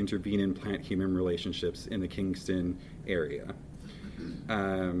attempting to intervene in plant-human relationships in the Kingston area.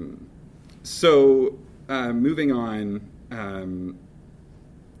 Moving on,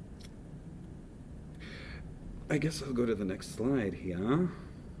 I guess I'll go to the next slide here. Will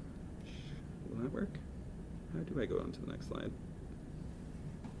that work? How do I go on to the next slide?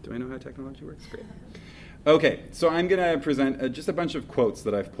 Do I know how technology works? Great. Okay, so I'm going to present just a bunch of quotes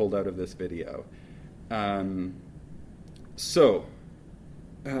that I've pulled out of this video. Our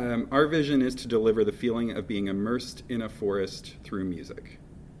vision is to deliver the feeling of being immersed in a forest through music.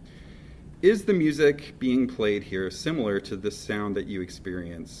 Is the music being played here similar to the sound that you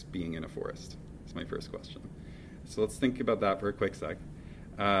experience being in a forest? That's my first question. So let's think about that for a quick sec.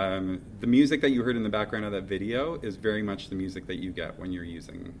 The music that you heard in the background of that video is very much the music that you get when you're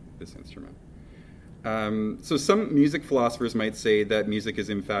using this instrument. So some music philosophers might say that music is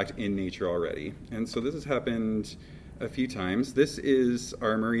in fact in nature already. And so this has happened a few times. This is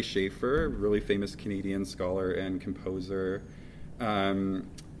R. Murray Schafer, a really famous Canadian scholar and composer. And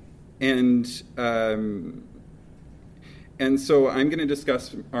so I'm going to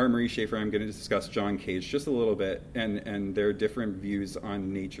discuss R. Murray Schafer, I'm going to discuss John Cage just a little bit and their different views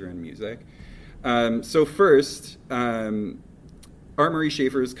on nature and music. So first, R. Murray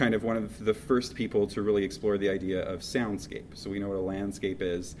Schafer is kind of one of the first people to really explore the idea of soundscape. So we know what a landscape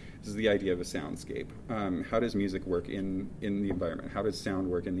is. This is the idea of a soundscape. How does music work in the environment? How does sound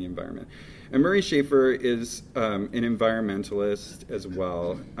work in the environment? And Murray Schafer is an environmentalist as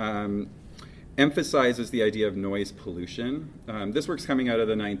well. Emphasizes the idea of noise pollution. This work's coming out of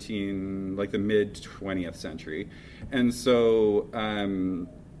the mid 20th century. And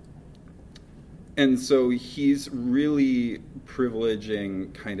so he's really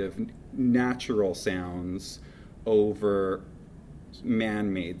privileging kind of natural sounds over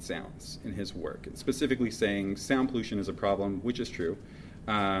man-made sounds in his work, and specifically saying sound pollution is a problem, which is true,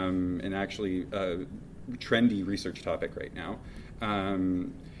 and actually a trendy research topic right now.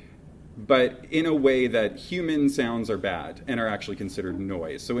 But in a way that human sounds are bad and are actually considered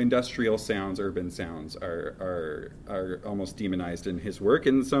noise. So industrial sounds, urban sounds are almost demonized in his work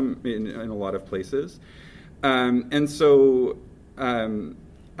in a lot of places. I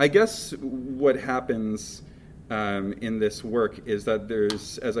guess what happens in this work is that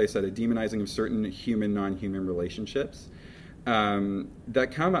there's, as I said, a demonizing of certain human, non-human relationships that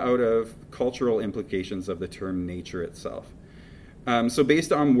come out of cultural implications of the term nature itself. So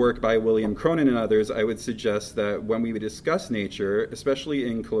based on work by William Cronin and others, I would suggest that when we would discuss nature, especially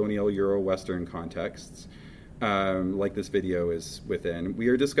in colonial Euro-Western contexts, like this video is within, we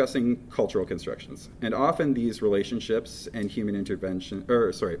are discussing cultural constructions. And often these relationships and human intervention,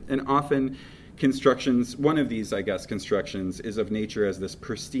 and often constructions, one of these, I guess, constructions is of nature as this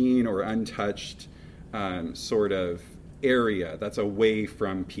pristine or untouched sort of area that's away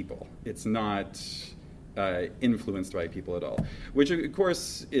from people. It's not influenced by people at all, which of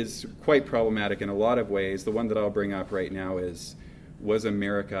course is quite problematic in a lot of ways. The one that I'll bring up right now is, was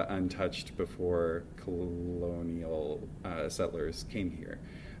America untouched before colonial settlers came here?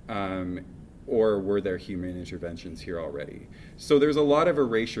 Or were there human interventions here already? So there's a lot of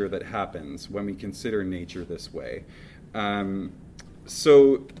erasure that happens when we consider nature this way.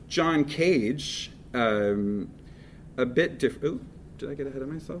 So John Cage, a bit different. Oh, did I get ahead of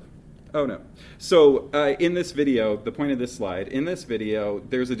myself? Oh, no. So in this video, the point of this slide, in this video,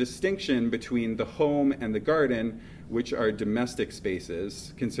 there's a distinction between the home and the garden, which are domestic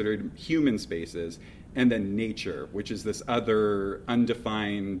spaces, considered human spaces, and then nature, which is this other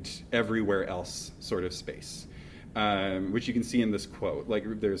undefined, everywhere else sort of space, which you can see in this quote. Like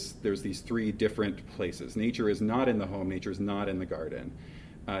there's these three different places. Nature is not in the home, nature is not in the garden,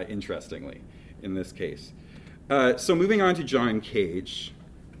 interestingly, in this case. So moving on to John Cage.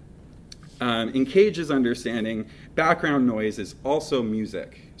 In Cage's understanding, background noise is also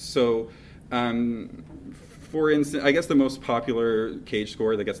music. So, for instance, I guess the most popular Cage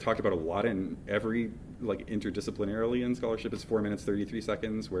score that gets talked about a lot in every, interdisciplinarily in scholarship is 4 minutes, 33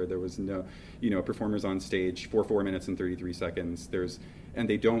 seconds, where there was no, performers on stage for 4 minutes and 33 seconds. And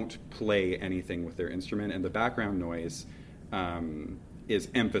they don't play anything with their instrument, and the background noise is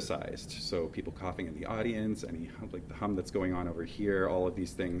emphasized. So people coughing in the audience, the hum that's going on over here, all of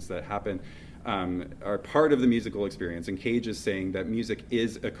these things that happen are part of the musical experience. And Cage is saying that music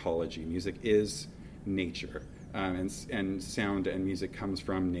is ecology, music is nature. and sound and music comes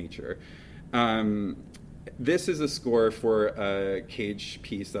from nature. This is a score for a Cage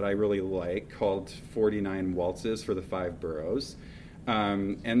piece that I really like called 49 Waltzes for the Five Boroughs.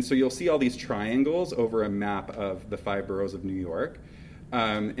 And so you'll see all these triangles over a map of the 5 boroughs of New York.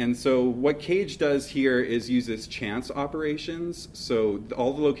 And so what Cage does here is uses chance operations. So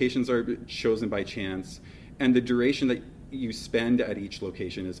all the locations are chosen by chance, and the duration that you spend at each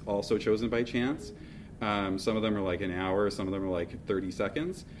location is also chosen by chance. Some of them are like an hour, some of them are like 30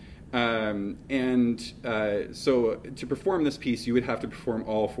 seconds. So to perform this piece, you would have to perform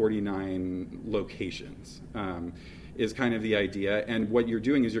all 49 locations, is kind of the idea. And what you're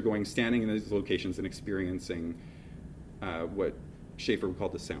doing is you're standing in these locations and experiencing what Schaeffer would call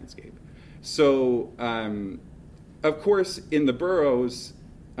the soundscape. So, of course, in the boroughs,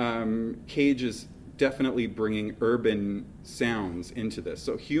 Cage is definitely bringing urban sounds into this.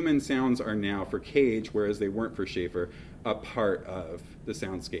 So human sounds are now, for Cage, whereas they weren't for Schaeffer, a part of the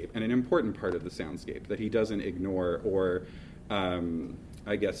soundscape, and an important part of the soundscape that he doesn't ignore or,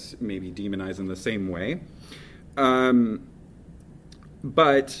 I guess, maybe demonize in the same way.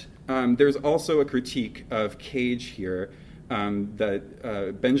 But there's also a critique of Cage here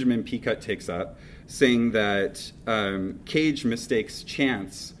that Benjamin Peacock takes up, saying that Cage mistakes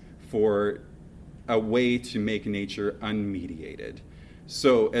chance for a way to make nature unmediated.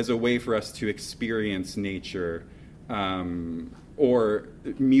 So as a way for us to experience nature or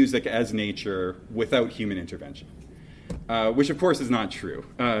music as nature without human intervention, which of course is not true.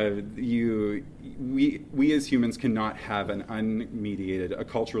 We as humans cannot have a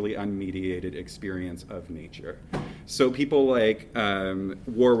culturally unmediated experience of nature. So people like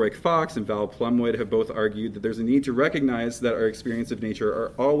Warwick Fox and Val Plumwood have both argued that there's a need to recognize that our experience of nature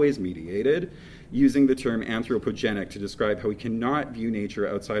are always mediated, using the term anthropogenic to describe how we cannot view nature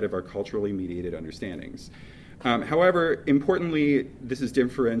outside of our culturally mediated understandings. However, importantly, this is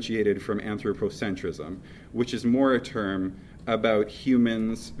differentiated from anthropocentrism, which is more a term about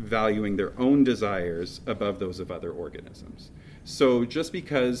humans valuing their own desires above those of other organisms. So just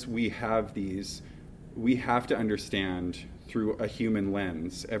because we have these, we have to understand through a human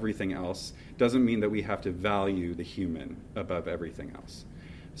lens everything else, doesn't mean that we have to value the human above everything else.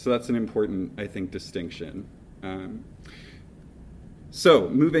 So that's an important, I think, distinction. So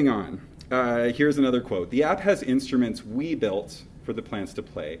moving on. Here's another quote. The app has instruments we built for the plants to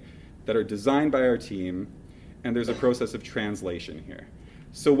play that are designed by our team, and there's a process of translation here.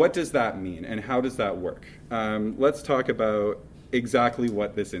 So what does that mean, and how does that work? Let's talk about exactly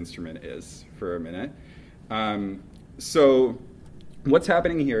what this instrument is for a minute. So what's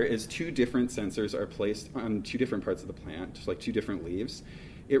happening here is 2 different sensors are placed on 2 different parts of the plant, just like 2 different leaves.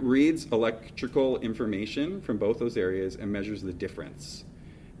 It reads electrical information from both those areas and measures the difference.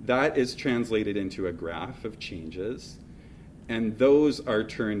 That is translated into a graph of changes, and those are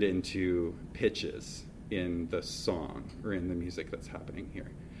turned into pitches in the song or in the music that's happening here.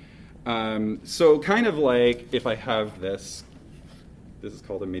 So kind of like if I have this is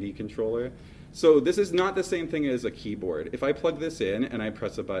called a MIDI controller. So this is not the same thing as a keyboard. If I plug this in and I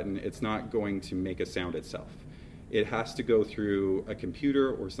press a button, it's not going to make a sound itself. It has to go through a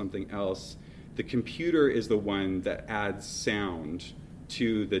computer or something else. The computer is the one that adds sound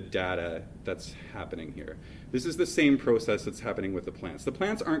to the data that's happening here. This is the same process that's happening with the plants. The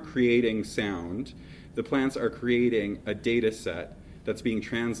plants aren't creating sound. The plants are creating a data set that's being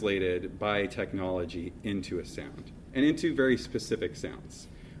translated by technology into a sound, and into very specific sounds,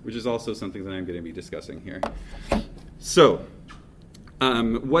 which is also something that I'm going to be discussing here. So,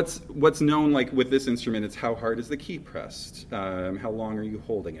 what's known, like with this instrument, it's how hard is the key pressed, how long are you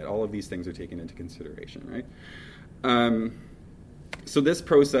holding it? All of these things are taken into consideration, right? So this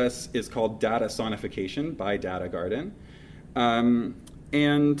process is called data sonification by Data Garden.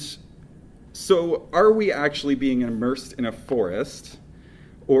 And so are we actually being immersed in a forest,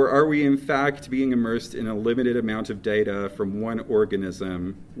 or are we in fact being immersed in a limited amount of data from one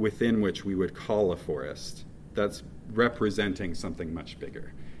organism within which we would call a forest that's representing something much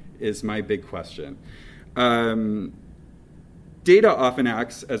bigger, is my big question. Data often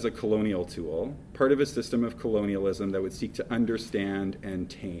acts as a colonial tool, part of a system of colonialism that would seek to understand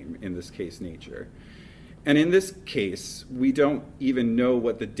and tame, in this case, nature. And in this case, we don't even know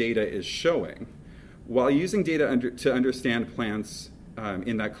what the data is showing. While using data to understand plants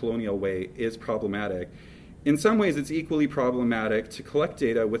in that colonial way is problematic, in some ways it's equally problematic to collect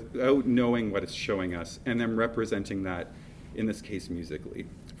data without knowing what it's showing us and then representing that, in this case, musically.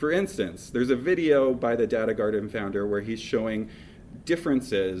 For instance, there's a video by the Data Garden founder where he's showing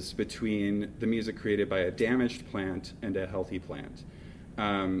differences between the music created by a damaged plant and a healthy plant.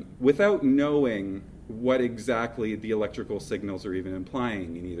 Without knowing what exactly the electrical signals are even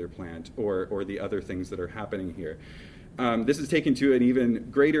implying in either plant or the other things that are happening here. This is taken to an even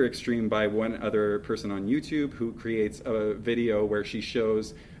greater extreme by one other person on YouTube who creates a video where she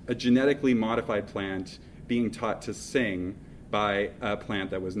shows a genetically modified plant being taught to sing by a plant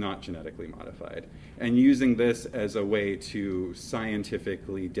that was not genetically modified, and using this as a way to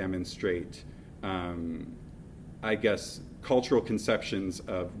scientifically demonstrate, I guess, cultural conceptions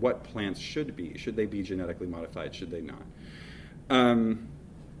of what plants should be. Should they be genetically modified? Should they not?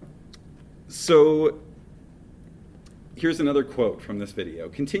 So here's another quote from this video.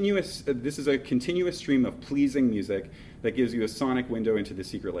 This is a continuous stream of pleasing music that gives you a sonic window into the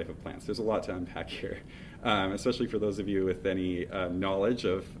secret life of plants. There's a lot to unpack here, especially for those of you with any knowledge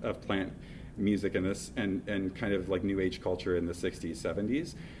of plant music and this and kind of like New Age culture in the 60s,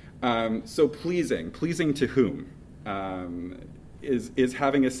 70s. So pleasing to whom? Is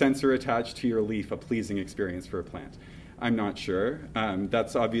having a sensor attached to your leaf a pleasing experience for a plant? I'm not sure.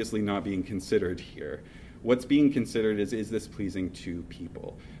 That's obviously not being considered here. What's being considered is this pleasing to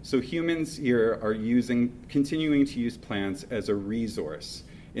people? So humans here are continuing to use plants as a resource.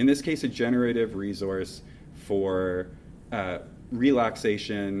 In this case, a generative resource for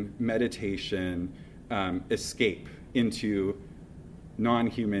relaxation, meditation, escape into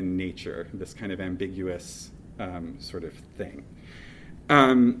non-human nature, this kind of ambiguous sort of thing.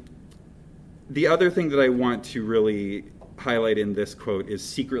 The other thing that I want to really highlight in this quote is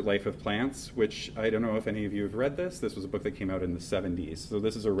Secret Life of Plants, which I don't know if any of you have read this. This was a book that came out in the 70s. So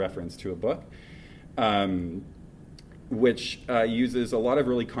this is a reference to a book which uses a lot of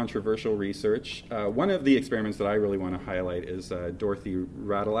really controversial research. One of the experiments that I really want to highlight is Dorothy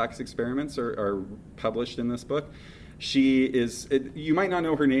Radulac's experiments are published in this book. She is, you might not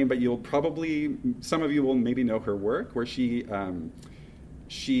know her name, but you'll probably, some of you will maybe know her work, where she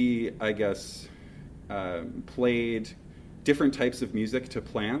I guess, played different types of music to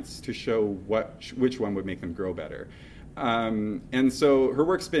plants to show which one would make them grow better. And so her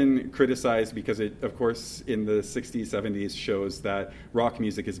work's been criticized because it, of course, in the 60s, 70s shows that rock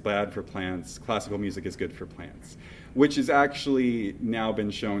music is bad for plants, classical music is good for plants, which has actually now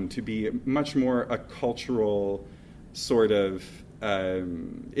been shown to be much more a cultural sort of,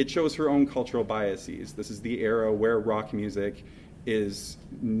 it shows her own cultural biases. This is the era where rock music is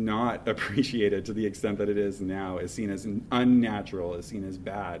not appreciated to the extent that it is now, is seen as unnatural, is seen as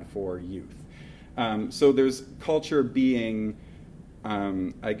bad for youth. So there's culture being,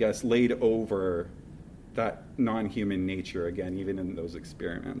 I guess, laid over that non-human nature again, even in those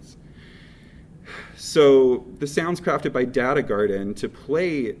experiments. So the sounds crafted by Data Garden to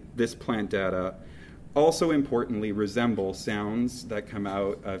play this plant data also importantly resemble sounds that come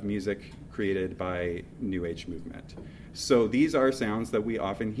out of music created by New Age movement. So these are sounds that we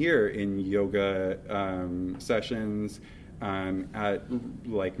often hear in yoga sessions, at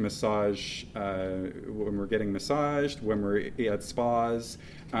like massage, when we're getting massaged, when we're at spas.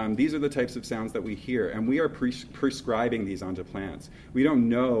 These are the types of sounds that we hear, and we are prescribing these onto plants. We don't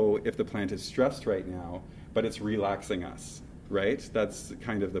know if the plant is stressed right now, but it's relaxing us, right? That's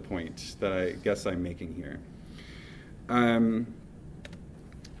kind of the point that I guess I'm making here.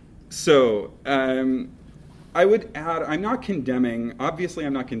 I would add, I'm not condemning all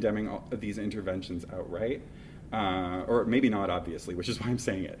of these interventions outright. Or maybe not obviously, which is why I'm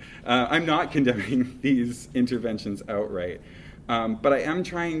saying it. I'm not condemning these interventions outright, but I am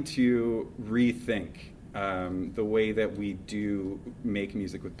trying to rethink the way that we do make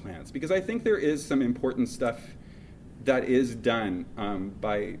music with plants, because I think there is some important stuff that is done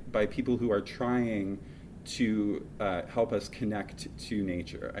by people who are trying to help us connect to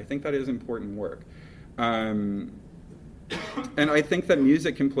nature. I think that is important work. And I think that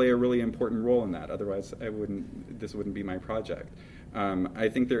music can play a really important role in that. Otherwise, this wouldn't be my project. I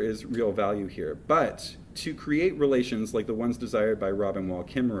think there is real value here. But to create relations like the ones desired by Robin Wall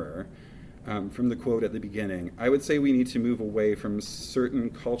Kimmerer, from the quote at the beginning, I would say we need to move away from certain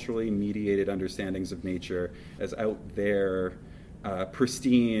culturally mediated understandings of nature as out there,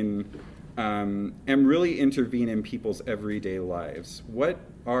 pristine, and really intervene in people's everyday lives. What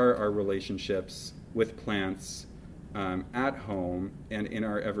are our relationships with plants at home and in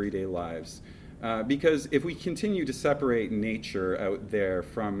our everyday lives? Because if we continue to separate nature out there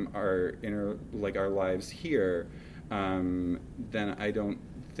from our our lives here, then I don't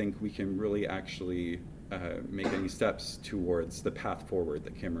think we can really actually make any steps towards the path forward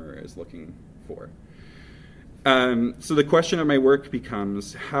that Kimmerer is looking for. So the question of my work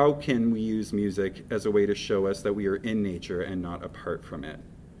becomes, how can we use music as a way to show us that we are in nature and not apart from it?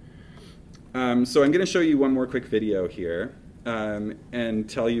 So I'm going to show you one more quick video here and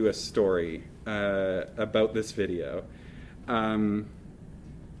tell you a story about this video.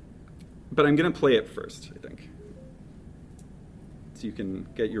 But I'm going to play it first, I think, so you can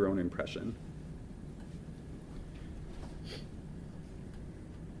get your own impression.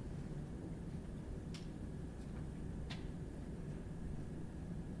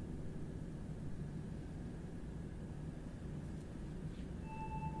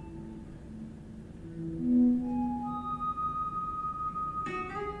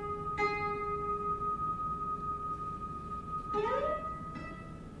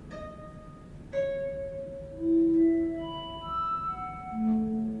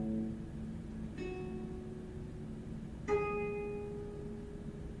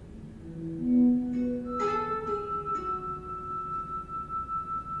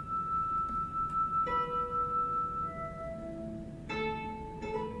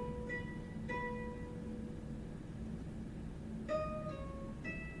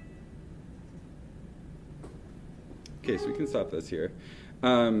 Okay, so we can stop this here.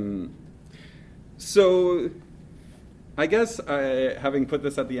 So I guess having put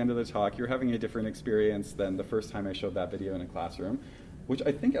this at the end of the talk, you're having a different experience than the first time I showed that video in a classroom, which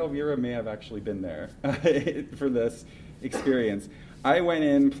I think Elvira may have actually been there for this experience. I went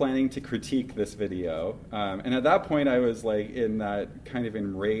in planning to critique this video, and at that point I was like in that kind of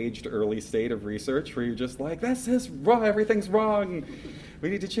enraged early state of research where you're just like, this is wrong, everything's wrong. We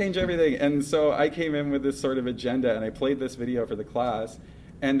need to change everything. And so I came in with this sort of agenda, and I played this video for the class,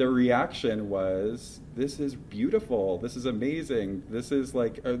 and the reaction was, this is beautiful, this is amazing, this is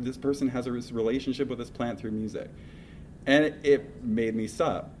like, this person has a relationship with this plant through music. And it made me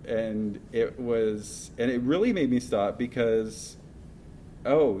stop. And it really made me stop because,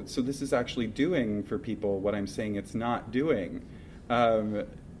 oh, so this is actually doing for people what I'm saying it's not doing. So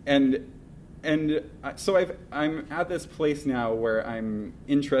I'm at this place now where I'm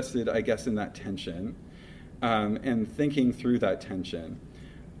interested, I guess, in that tension, and thinking through that tension.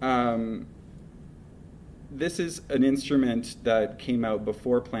 This is an instrument that came out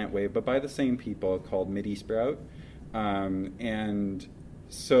before PlantWave, but by the same people, called MIDI Sprout.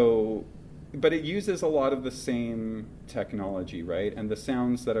 But it uses a lot of the same technology, right? And the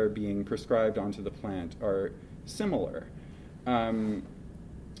sounds that are being prescribed onto the plant are similar. And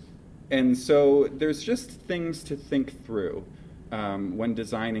so there's just things to think through when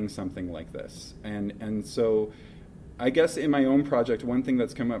designing something like this. And so I guess in my own project, one thing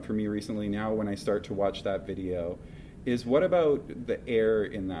that's come up for me recently now when I start to watch that video is, what about the air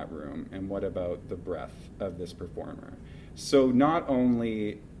in that room, and what about the breath of this performer? So not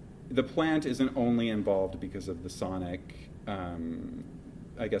only, the plant isn't only involved because of the sonic,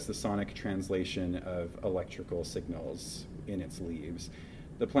 I guess the sonic translation of electrical signals in its leaves.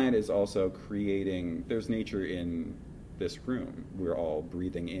 The plant is also creating, there's nature in this room. We're all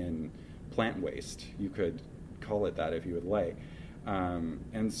breathing in plant waste. You could call it that if you would like.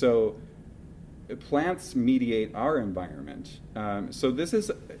 And so plants mediate our environment. So this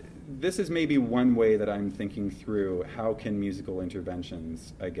is maybe one way that I'm thinking through how can musical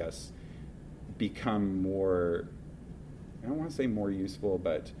interventions, I guess, become more, I don't want to say more useful,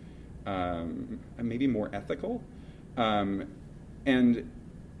 but maybe more ethical. And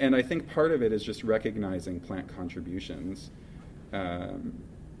I think part of it is just recognizing plant contributions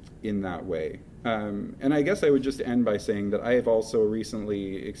in that way. And I guess I would just end by saying that I have also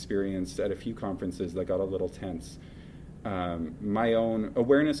recently experienced at a few conferences that got a little tense, my own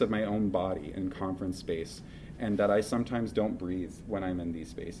awareness of my own body in conference space, and that I sometimes don't breathe when I'm in these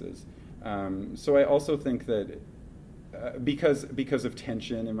spaces. So I also think that because of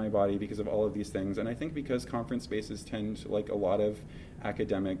tension in my body, because of all of these things, and I think because conference spaces tend, like a lot of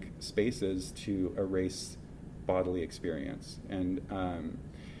academic spaces, to erase bodily experience.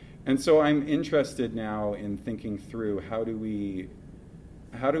 And so I'm interested now in thinking through how do we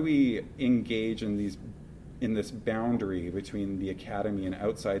engage in this boundary between the academy and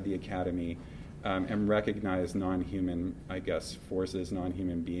outside the academy, and recognize non-human, I guess, forces,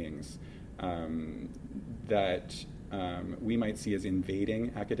 non-human beings that we might see as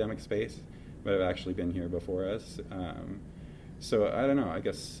invading academic space, but have actually been here before us. So I don't know. I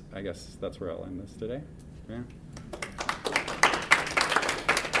guess that's where I'll end this today. Yeah.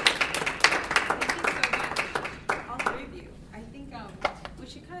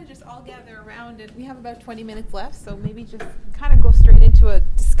 Just all gather around, and we have about 20 minutes left, so maybe just kind of go straight into a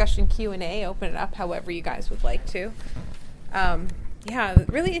discussion Q&A, open it up however you guys would like to. Yeah,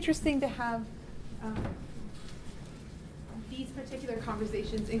 really interesting to have these particular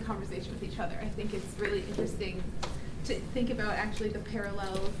conversations in conversation with each other. I think it's really interesting to think about actually the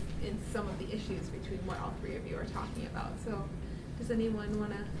parallels in some of the issues between what all three of you are talking about. So does anyone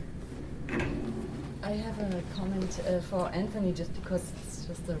want to I have a comment for Anthony, just because it's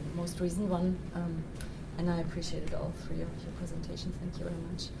just the most recent one, and I appreciated all three of your presentations. Thank you very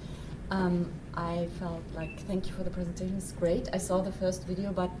much. I felt like, thank you for the presentation, it's great. I saw the first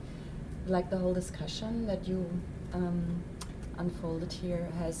video, but like the whole discussion that you unfolded here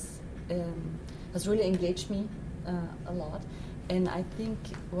has really engaged me a lot. And I think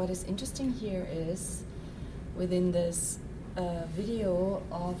what is interesting here is within this video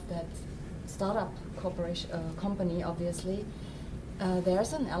of that startup company, obviously,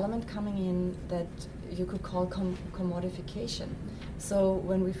 there's an element coming in that you could call commodification. So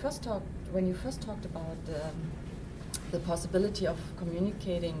when you first talked about the possibility of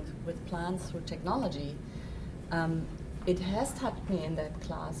communicating with plants through technology, it has touched me in that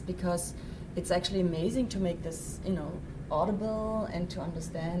class, because it's actually amazing to make this, audible and to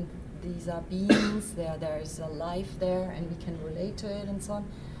understand these are beings, there is a life there, and we can relate to it and so on.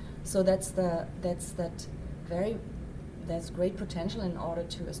 So that's great potential in order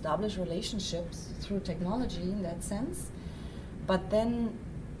to establish relationships through technology in that sense. But then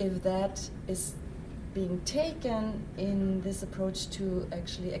if that is being taken in this approach to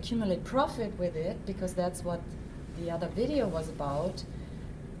actually accumulate profit with it, because that's what the other video was about,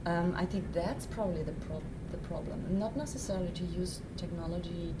 I think that's probably the problem. And not necessarily to use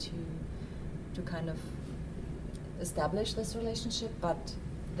technology to kind of establish this relationship, but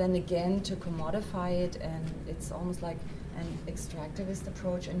then again to commodify it, and it's almost like an extractivist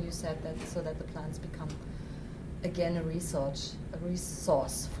approach. And you said that so that the plants become again a resource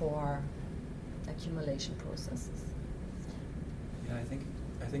for accumulation processes. Yeah, I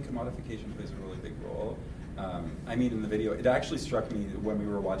think commodification plays a really big role. In the video, it actually struck me when we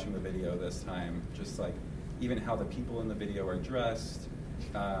were watching the video this time, just like even how the people in the video are dressed,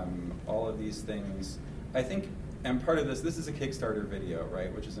 all of these things. I think, and part of this is a Kickstarter video,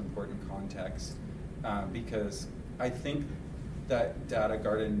 right, which is important context, because I think that Data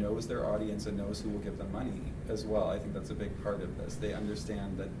Garden knows their audience and knows who will give them money as well. I think that's a big part of this. They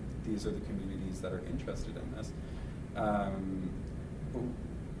understand that these are the communities that are interested in this.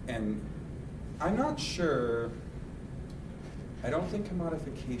 And I'm not sure, I don't think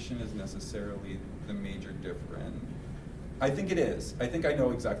commodification is necessarily the major difference. I think it is. I think I know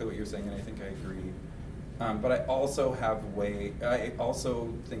exactly what you're saying, and I think I agree. But I also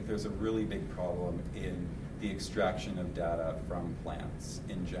think there's a really big problem in the extraction of data from plants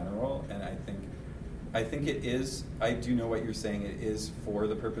in general, and I think it is, I do know what you're saying, it is for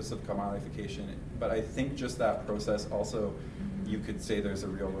the purpose of commodification, but I think just that process also, you could say there's a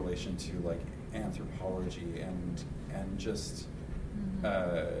real relation to like anthropology and just,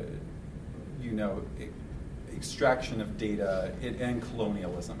 extraction of data and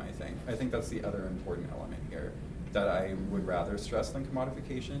colonialism, I think. I think that's the other important element here that I would rather stress than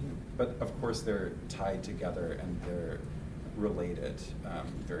commodification, but of course they're tied together and they're related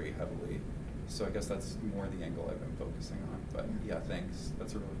very heavily. So I guess that's more the angle I've been focusing on, but yeah, thanks.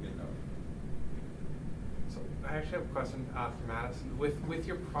 That's a really good note. So I actually have a question for Madison. With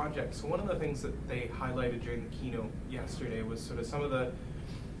your project, so one of the things that they highlighted during the keynote yesterday was sort of some of the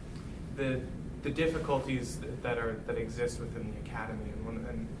difficulties that exist within the academy,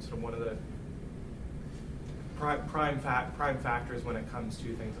 and sort of one of the prime factors when it comes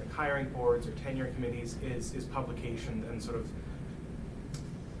to things like hiring boards or tenure committees is publication and sort of,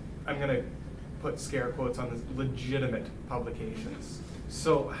 I'm going to put scare quotes on this, legitimate publications.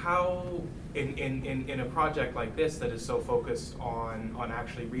 So how, in a project like this that is so focused on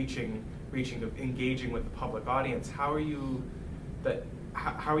actually reaching to engaging with the public audience, how are you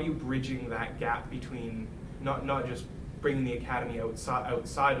bridging that gap between not just bringing the academy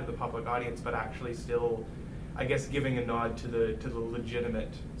outside of the public audience, but actually still, I guess, giving a nod to the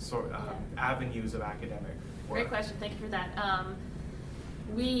legitimate sort of avenues of academic work? Great question. Thank you for that.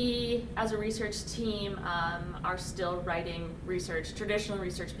 We, as a research team, are still writing traditional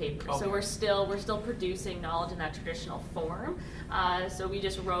research papers. Okay. So we're still producing knowledge in that traditional form. So we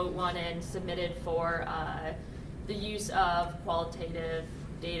just wrote one and submitted for the use of qualitative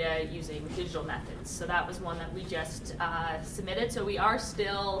data using digital methods. So that was one that we just submitted. So we are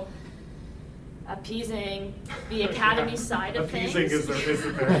still appeasing the academy side of things. Appeasing is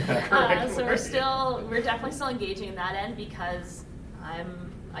the correct so we're definitely still engaging in that end, because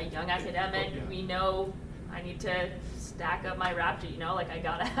I'm a young academic. Yeah. We know I need to stack up my rap sheet, I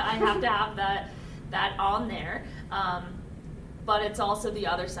have to have that on there. But it's also the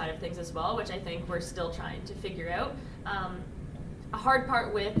other side of things as well, which I think we're still trying to figure out. A hard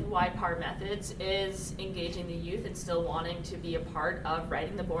part with YPAR methods is engaging the youth and still wanting to be a part of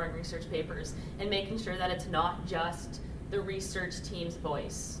writing the boring research papers and making sure that it's not just the research team's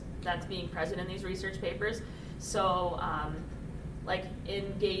voice that's being present in these research papers. So like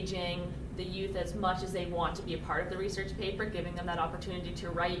engaging the youth as much as they want to be a part of the research paper, giving them that opportunity to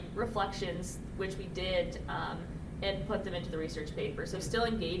write reflections, which we did, and put them into the research paper. So still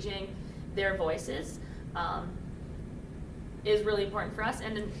engaging their voices is really important for us.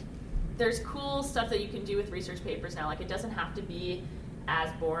 And then there's cool stuff that you can do with research papers now. Like, it doesn't have to be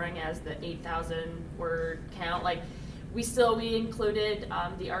as boring as the 8,000 word count. Like, we included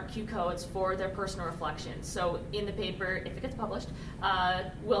the RQ codes for their personal reflections. So in the paper, if it gets published,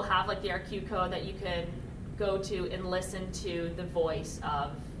 we'll have like the RQ code that you can go to and listen to the voice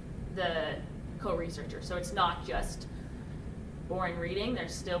of the co-researcher. So it's not just boring reading.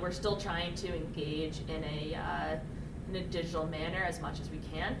 We're still trying to engage in a digital manner as much as we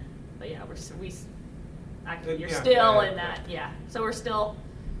can. But yeah, you're still in that. Yeah. So we're still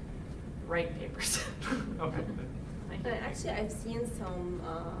writing papers. Okay. Actually, I've seen some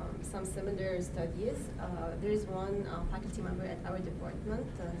similar studies. There is one faculty member at our department.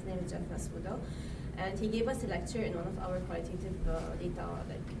 His name is Jeff Masuda, and he gave us a lecture in one of our qualitative data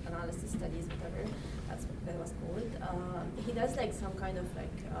analysis studies, whatever that was called. He does some kind of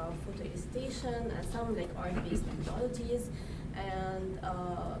photo illustration and some art-based methodologies. And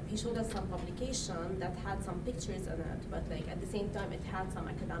he showed us some publication that had some pictures in it, but at the same time it had some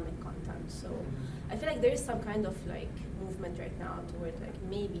academic content. So I feel like there is some kind of movement right now toward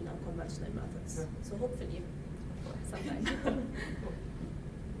maybe non-conventional methods. Yeah. So hopefully sometime.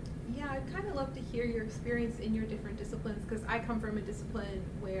 Yeah, I'd kind of love to hear your experience in your different disciplines, because I come from a discipline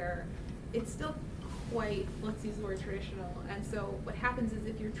where it's still quite, let's use the word, traditional. And so what happens is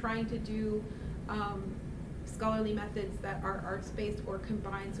if you're trying to do scholarly methods that are arts-based or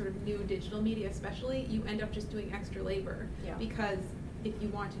combine sort of new digital media especially, you end up just doing extra labor. Yeah. Because if you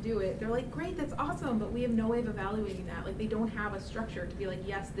want to do it, they're like, great, that's awesome, but we have no way of evaluating that. They don't have a structure to be like,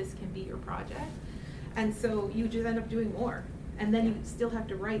 yes, this can be your project. And so you just end up doing more. And then you still have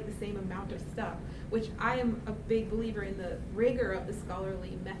to write the same amount of stuff, which I am a big believer in the rigor of the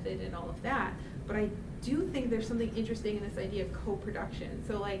scholarly method and all of that. But I do think there's something interesting in this idea of co-production.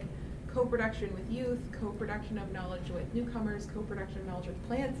 So co-production with youth, co-production of knowledge with newcomers, co-production of knowledge with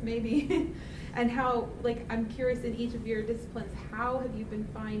plants maybe, and how, I'm curious in each of your disciplines, how have you been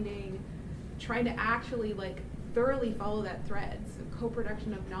trying to actually thoroughly follow that thread? So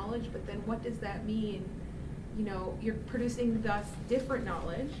co-production of knowledge, but then what does that mean? You're producing thus different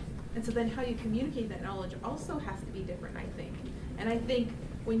knowledge, and so then how you communicate that knowledge also has to be different, I think. And I think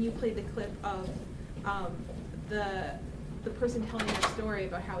when you played the clip of the person telling their story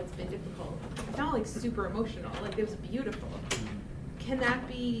about how it's been difficult, I found super emotional. It was beautiful. Can that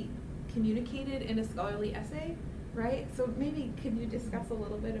be communicated in a scholarly essay, right? So maybe could you discuss a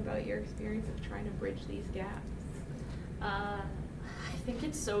little bit about your experience of trying to bridge these gaps? I think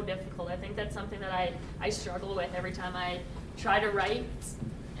it's so difficult. I think that's something that I struggle with every time I try to write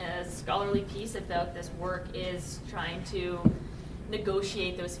a scholarly piece about this work, is trying to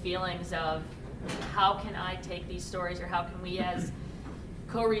negotiate those feelings of, how can I take these stories, or how can we as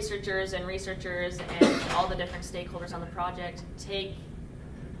co-researchers and researchers and all the different stakeholders on the project take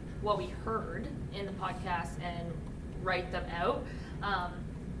what we heard in the podcast and write them out.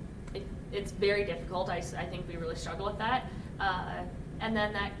 It's very difficult. I think we really struggle with that. And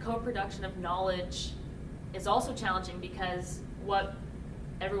then that co-production of knowledge is also challenging, because what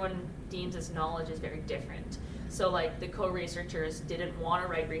everyone deems as knowledge is very different. So the co-researchers didn't want to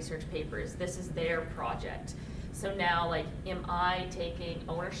write research papers. This is their project. So now am I taking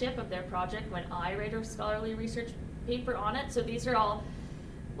ownership of their project when I write a scholarly research paper on it? So these are all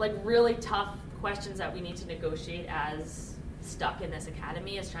really tough questions that we need to negotiate as stuck in this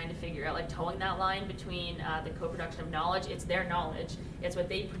academy, is trying to figure out towing that line between the co-production of knowledge. It's their knowledge. It's what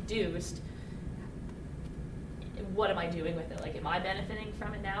they produced. What am I doing with it? Am I benefiting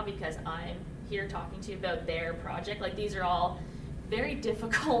from it now because I'm here talking to you about their project? These are all very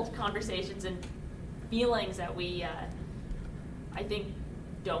difficult conversations and feelings that we, I think,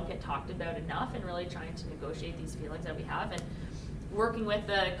 don't get talked about enough, and really trying to negotiate these feelings that we have. And working with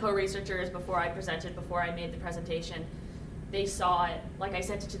the co-researchers before I made the presentation, they saw it. I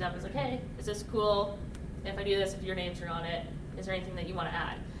sent it to them. I was like, hey, is this cool if I do this, if your names are on it? Is there anything that you want to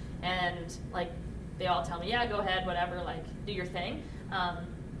add? And they all tell me, yeah, go ahead, whatever, do your thing.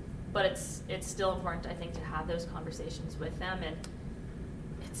 But it's still important, I think, to have those conversations with them, and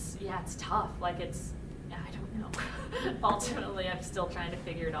it's tough. I don't know. Ultimately, I'm still trying to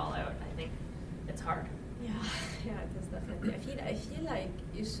figure it all out. I think it's hard. Yeah, it is definitely. I feel like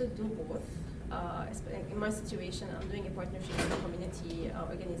you should do both. In my situation, I'm doing a partnership with a community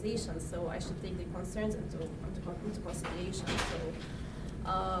organization, so I should take the concerns into consideration. So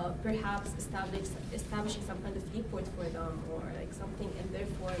perhaps establishing some kind of report for them or like something in their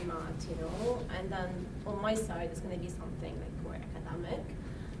format, you know. And then on my side, it's going to be something like more academic.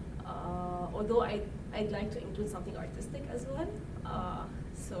 Although I'd like to include something artistic as well.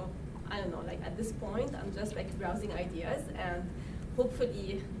 So I don't know, like at this point, I'm just like browsing ideas, and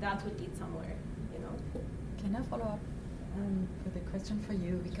hopefully that will lead somewhere, you know. Can I follow up with a question for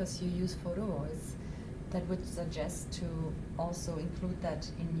you? Because you use photo voice, that would suggest to also include that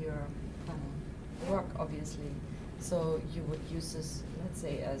in your work, obviously. So you would use this, let's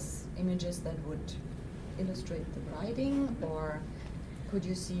say, as images that would illustrate the writing, or could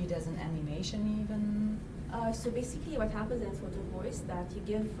you see it as an animation even? So basically what happens in photo voice that you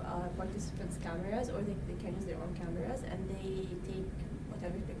give participants cameras, or they can use their own cameras, and they take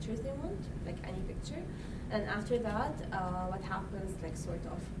whatever pictures they want, like any picture. And after that, what happens, like sort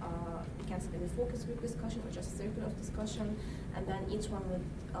of, you can spend a focus group discussion or just a circle of discussion, and then each one would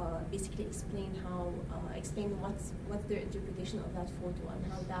basically explain what's their interpretation of that photo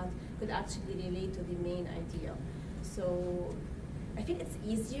and how that could actually relate to the main idea. So I think it's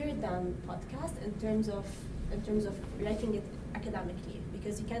easier than podcast in terms of writing it academically,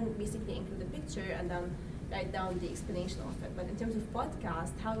 because you can basically include a picture and then write down the explanation of it. But in terms of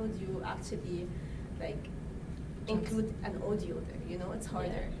podcast, how would you actually like include an audio there? You know, it's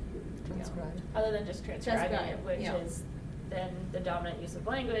harder. Transcribe. Other than just transcribing it, which is then the dominant use of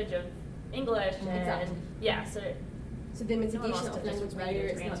language of English. Exactly. And yeah, so the mitigation of language barrier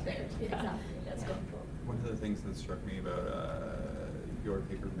is not there. Yeah. Exactly. That's difficult. One of the things that struck me about your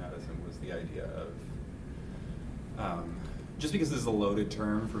paper, Madison, was the idea of, just because this is a loaded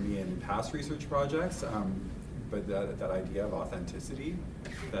term for me in past research projects, but that idea of authenticity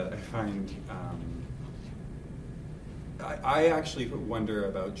that I find, I actually wonder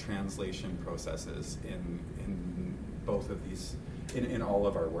about translation processes in both of these, in all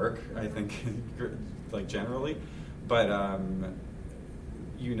of our work, I think, like generally, but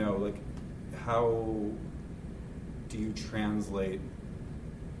you know, like how do you translate,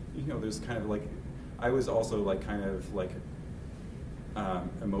 you know, there's kind of like, I was also like kind of like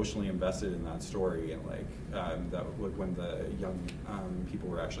emotionally invested in that story, and like that when the young people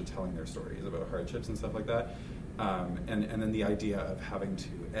were actually telling their stories about hardships and stuff like that, and then the idea of having to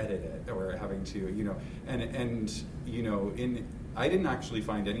edit it or having to, you know, and you know, I didn't actually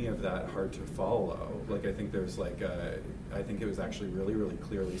find any of that hard to follow. Like I think there's like I think it was actually really, really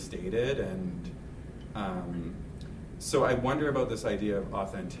clearly stated, and so I wonder about this idea of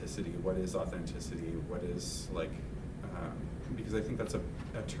authenticity. What is authenticity? What is like, because I think that's a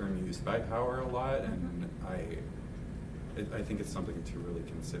term used by Power a lot, and I think it's something to really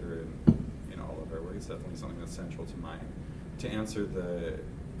consider in all of our work. It's definitely something that's central to mine. To answer the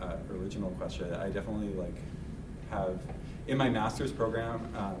original question, I definitely like have, in my master's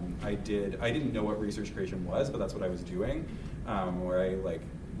program, I didn't know what research creation was, but that's what I was doing, where I like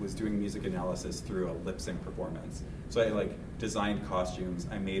was doing music analysis through a lip sync performance. So I like designed costumes,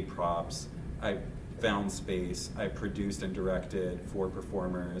 I made props, I found space, I produced and directed for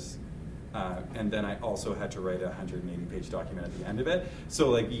performers, and then I also had to write a 180-page document at the end of it.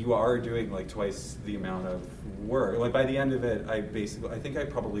 So like you are doing like twice the amount of work. Like by the end of it, I think I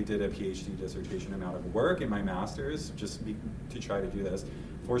probably did a PhD dissertation amount of work in my master's just to try to do this.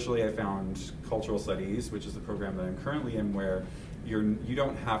 Fortunately, I found cultural studies, which is the program that I'm currently in, where you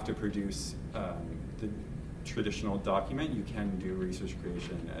don't have to produce the traditional document. You can do research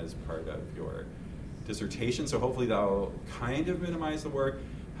creation as part of your dissertation, so hopefully that will kind of minimize the work.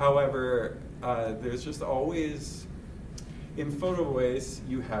 However, there's just always, in photo voice,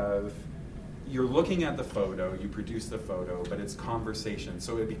 you're looking at the photo, you produce the photo, but it's conversation,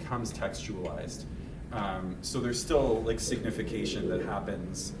 so it becomes textualized. So there's still like signification that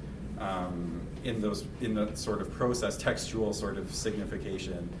happens in the sort of process, textual sort of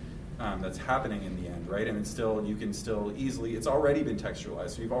signification that's happening in the end, right? And you can still easily, it's already been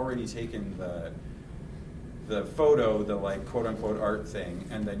textualized, so you've already taken the photo, the like quote unquote art thing,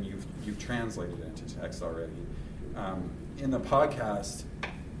 and then you've translated it into text already. In the podcast,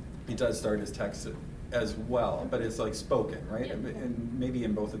 it does start as text as well, but it's like spoken, right? Yeah. And maybe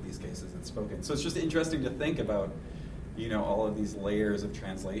in both of these cases it's spoken. So it's just interesting to think about, you know, all of these layers of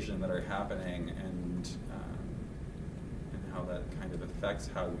translation that are happening, and how that kind of affects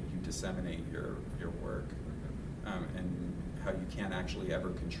how you disseminate your work, and how you can't actually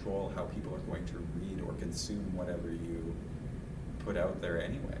ever control how people are going to read or consume whatever you put out there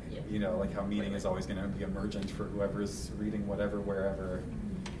anyway. Yeah. You know, like how meaning is always going to be emergent for whoever's reading whatever, wherever.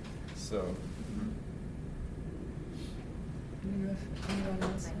 So. Do you have anyone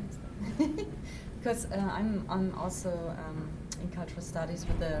else? Because I'm also in cultural studies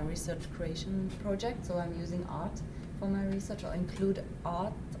with a research creation project, so I'm using art for my research, or include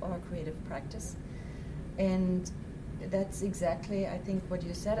art or creative practice. And that's exactly, I think, what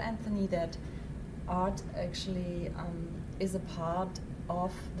you said, Anthony, that art actually is a part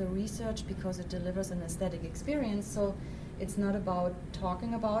of the research because it delivers an aesthetic experience. So it's not about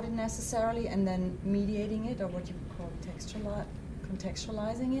talking about it necessarily and then mediating it, or what you call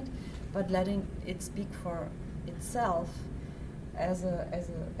contextualizing it, but letting it speak for itself as a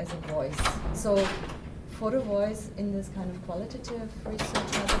voice. So photo voice in this kind of qualitative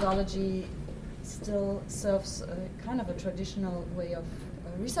research methodology still serves kind of a traditional way of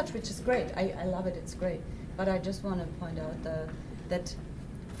research, which is great. I love it, it's great. But I just want to point out that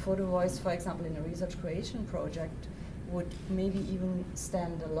photo voice, for example, in a research creation project, would maybe even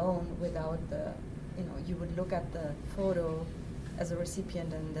stand alone without the, you would look at the photo as a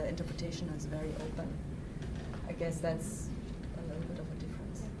recipient and the interpretation is very open. I guess that's a little bit of a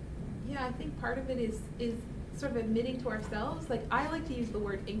difference. Yeah, I think part of it is sort of admitting to ourselves, like I like to use the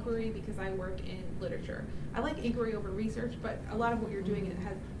word inquiry because I work in literature. I like inquiry over research, but a lot of what you're doing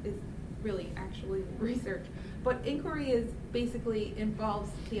is really actually research. But inquiry basically involves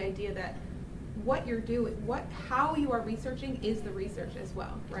the idea that what you're doing, how you are researching is the research as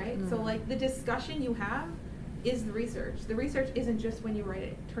well, right? Mm-hmm. So like the discussion you have is the research. The research isn't just when you write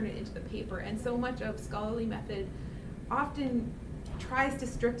it, turn it into the paper. And so much of scholarly method often tries to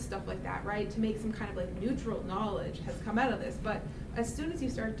strip stuff like that, right? To make some kind of like neutral knowledge has come out of this. But as soon as you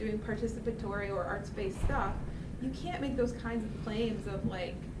start doing participatory or arts-based stuff, you can't make those kinds of claims of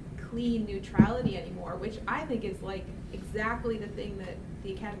like clean neutrality anymore, which I think is like exactly the thing that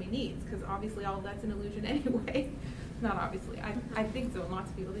the Academy needs, because obviously all of that's an illusion anyway. Not obviously, I think so, and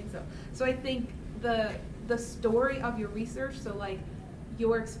lots of people think so. So I think the story of your research, so like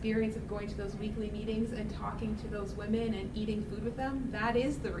your experience of going to those weekly meetings and talking to those women and eating food with them, that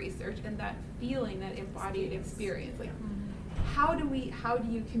is the research, and that feeling, that embodied experience. Like, how do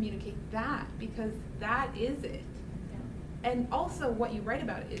you communicate that? Because that is it. And also what you write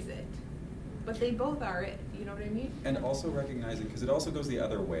about is it. But they both are it, you know what I mean? And also recognizing, because it also goes the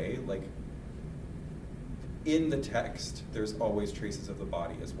other way, like in the text, there's always traces of the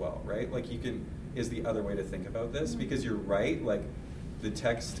body as well, right? Like is the other way to think about this, because you're right, like the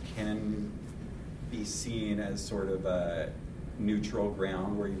text can be seen as sort of a neutral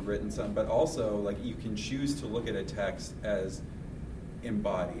ground where you've written something, but also like you can choose to look at a text as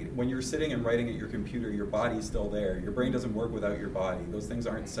embodied. When you're sitting and writing at your computer, your body's still there. Your brain doesn't work without your body. Those things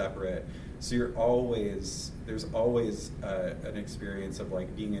aren't separate. So there's always an experience of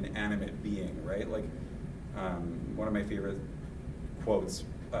like being an animate being, right? Like one of my favorite quotes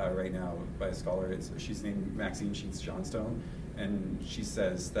right now by a scholar is, she's named Maxine Sheets Johnstone, and she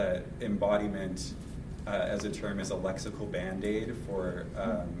says that embodiment as a term is a lexical band-aid for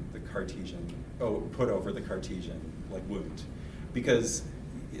the Cartesian, put over the Cartesian like wound. Because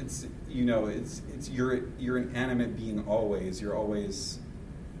it's you're an animate being always. You're always,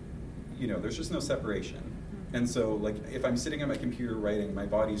 there's just no separation. And so like if I'm sitting at my computer writing, my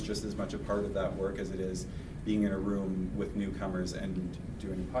body's just as much a part of that work as it is being in a room with newcomers and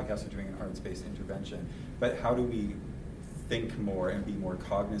doing a podcast or doing an arts-based intervention. But how do we think more and be more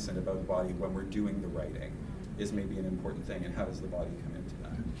cognizant about the body when we're doing the writing is maybe an important thing, and how does the body come into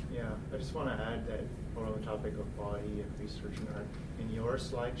that? Yeah, I just want to add that on the topic of body and research and art, in your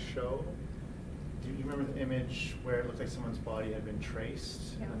slideshow, do you remember the image where it looked like someone's body had been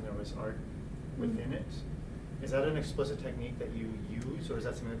traced and there was art within it? Is that an explicit technique that you use, or is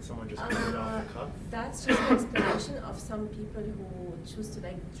that something that someone just did off the cuff? That's just an explanation of some people who choose to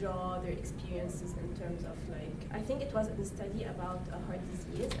like draw their experiences in terms of like, I think it was a study about heart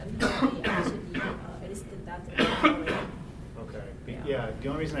disease and how they actually elicited that in the way. Okay. Yeah, the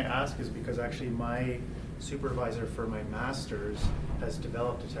only reason I ask is because actually my supervisor for my master's has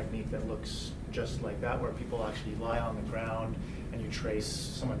developed a technique that looks just like that, where people actually lie on the ground and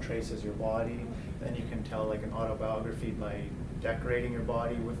someone traces your body, then you can tell like an autobiography by decorating your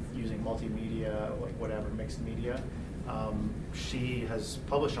body with using multimedia, like whatever, mixed media. She has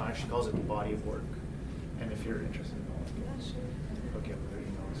published on it, she calls it the body of work. And if you're interested in all that, hook you up with her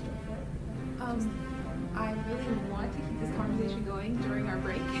email and stuff. I really want to keep this conversation going during our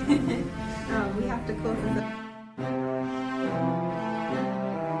break. We have to close this up.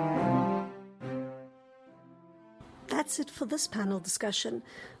 That's it for this panel discussion.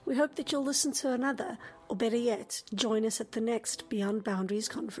 We hope that you'll listen to another, or better yet, join us at the next Beyond Boundaries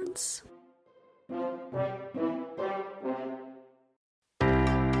conference.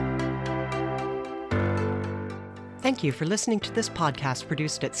 Thank you for listening to this podcast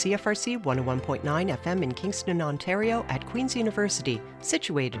produced at CFRC 101.9 FM in Kingston, Ontario at Queen's University,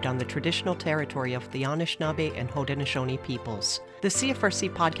 situated on the traditional territory of the Anishinaabe and Haudenosaunee peoples. The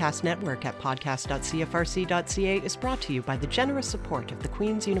CFRC Podcast Network at podcast.cfrc.ca is brought to you by the generous support of the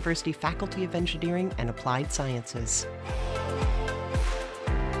Queen's University Faculty of Engineering and Applied Sciences.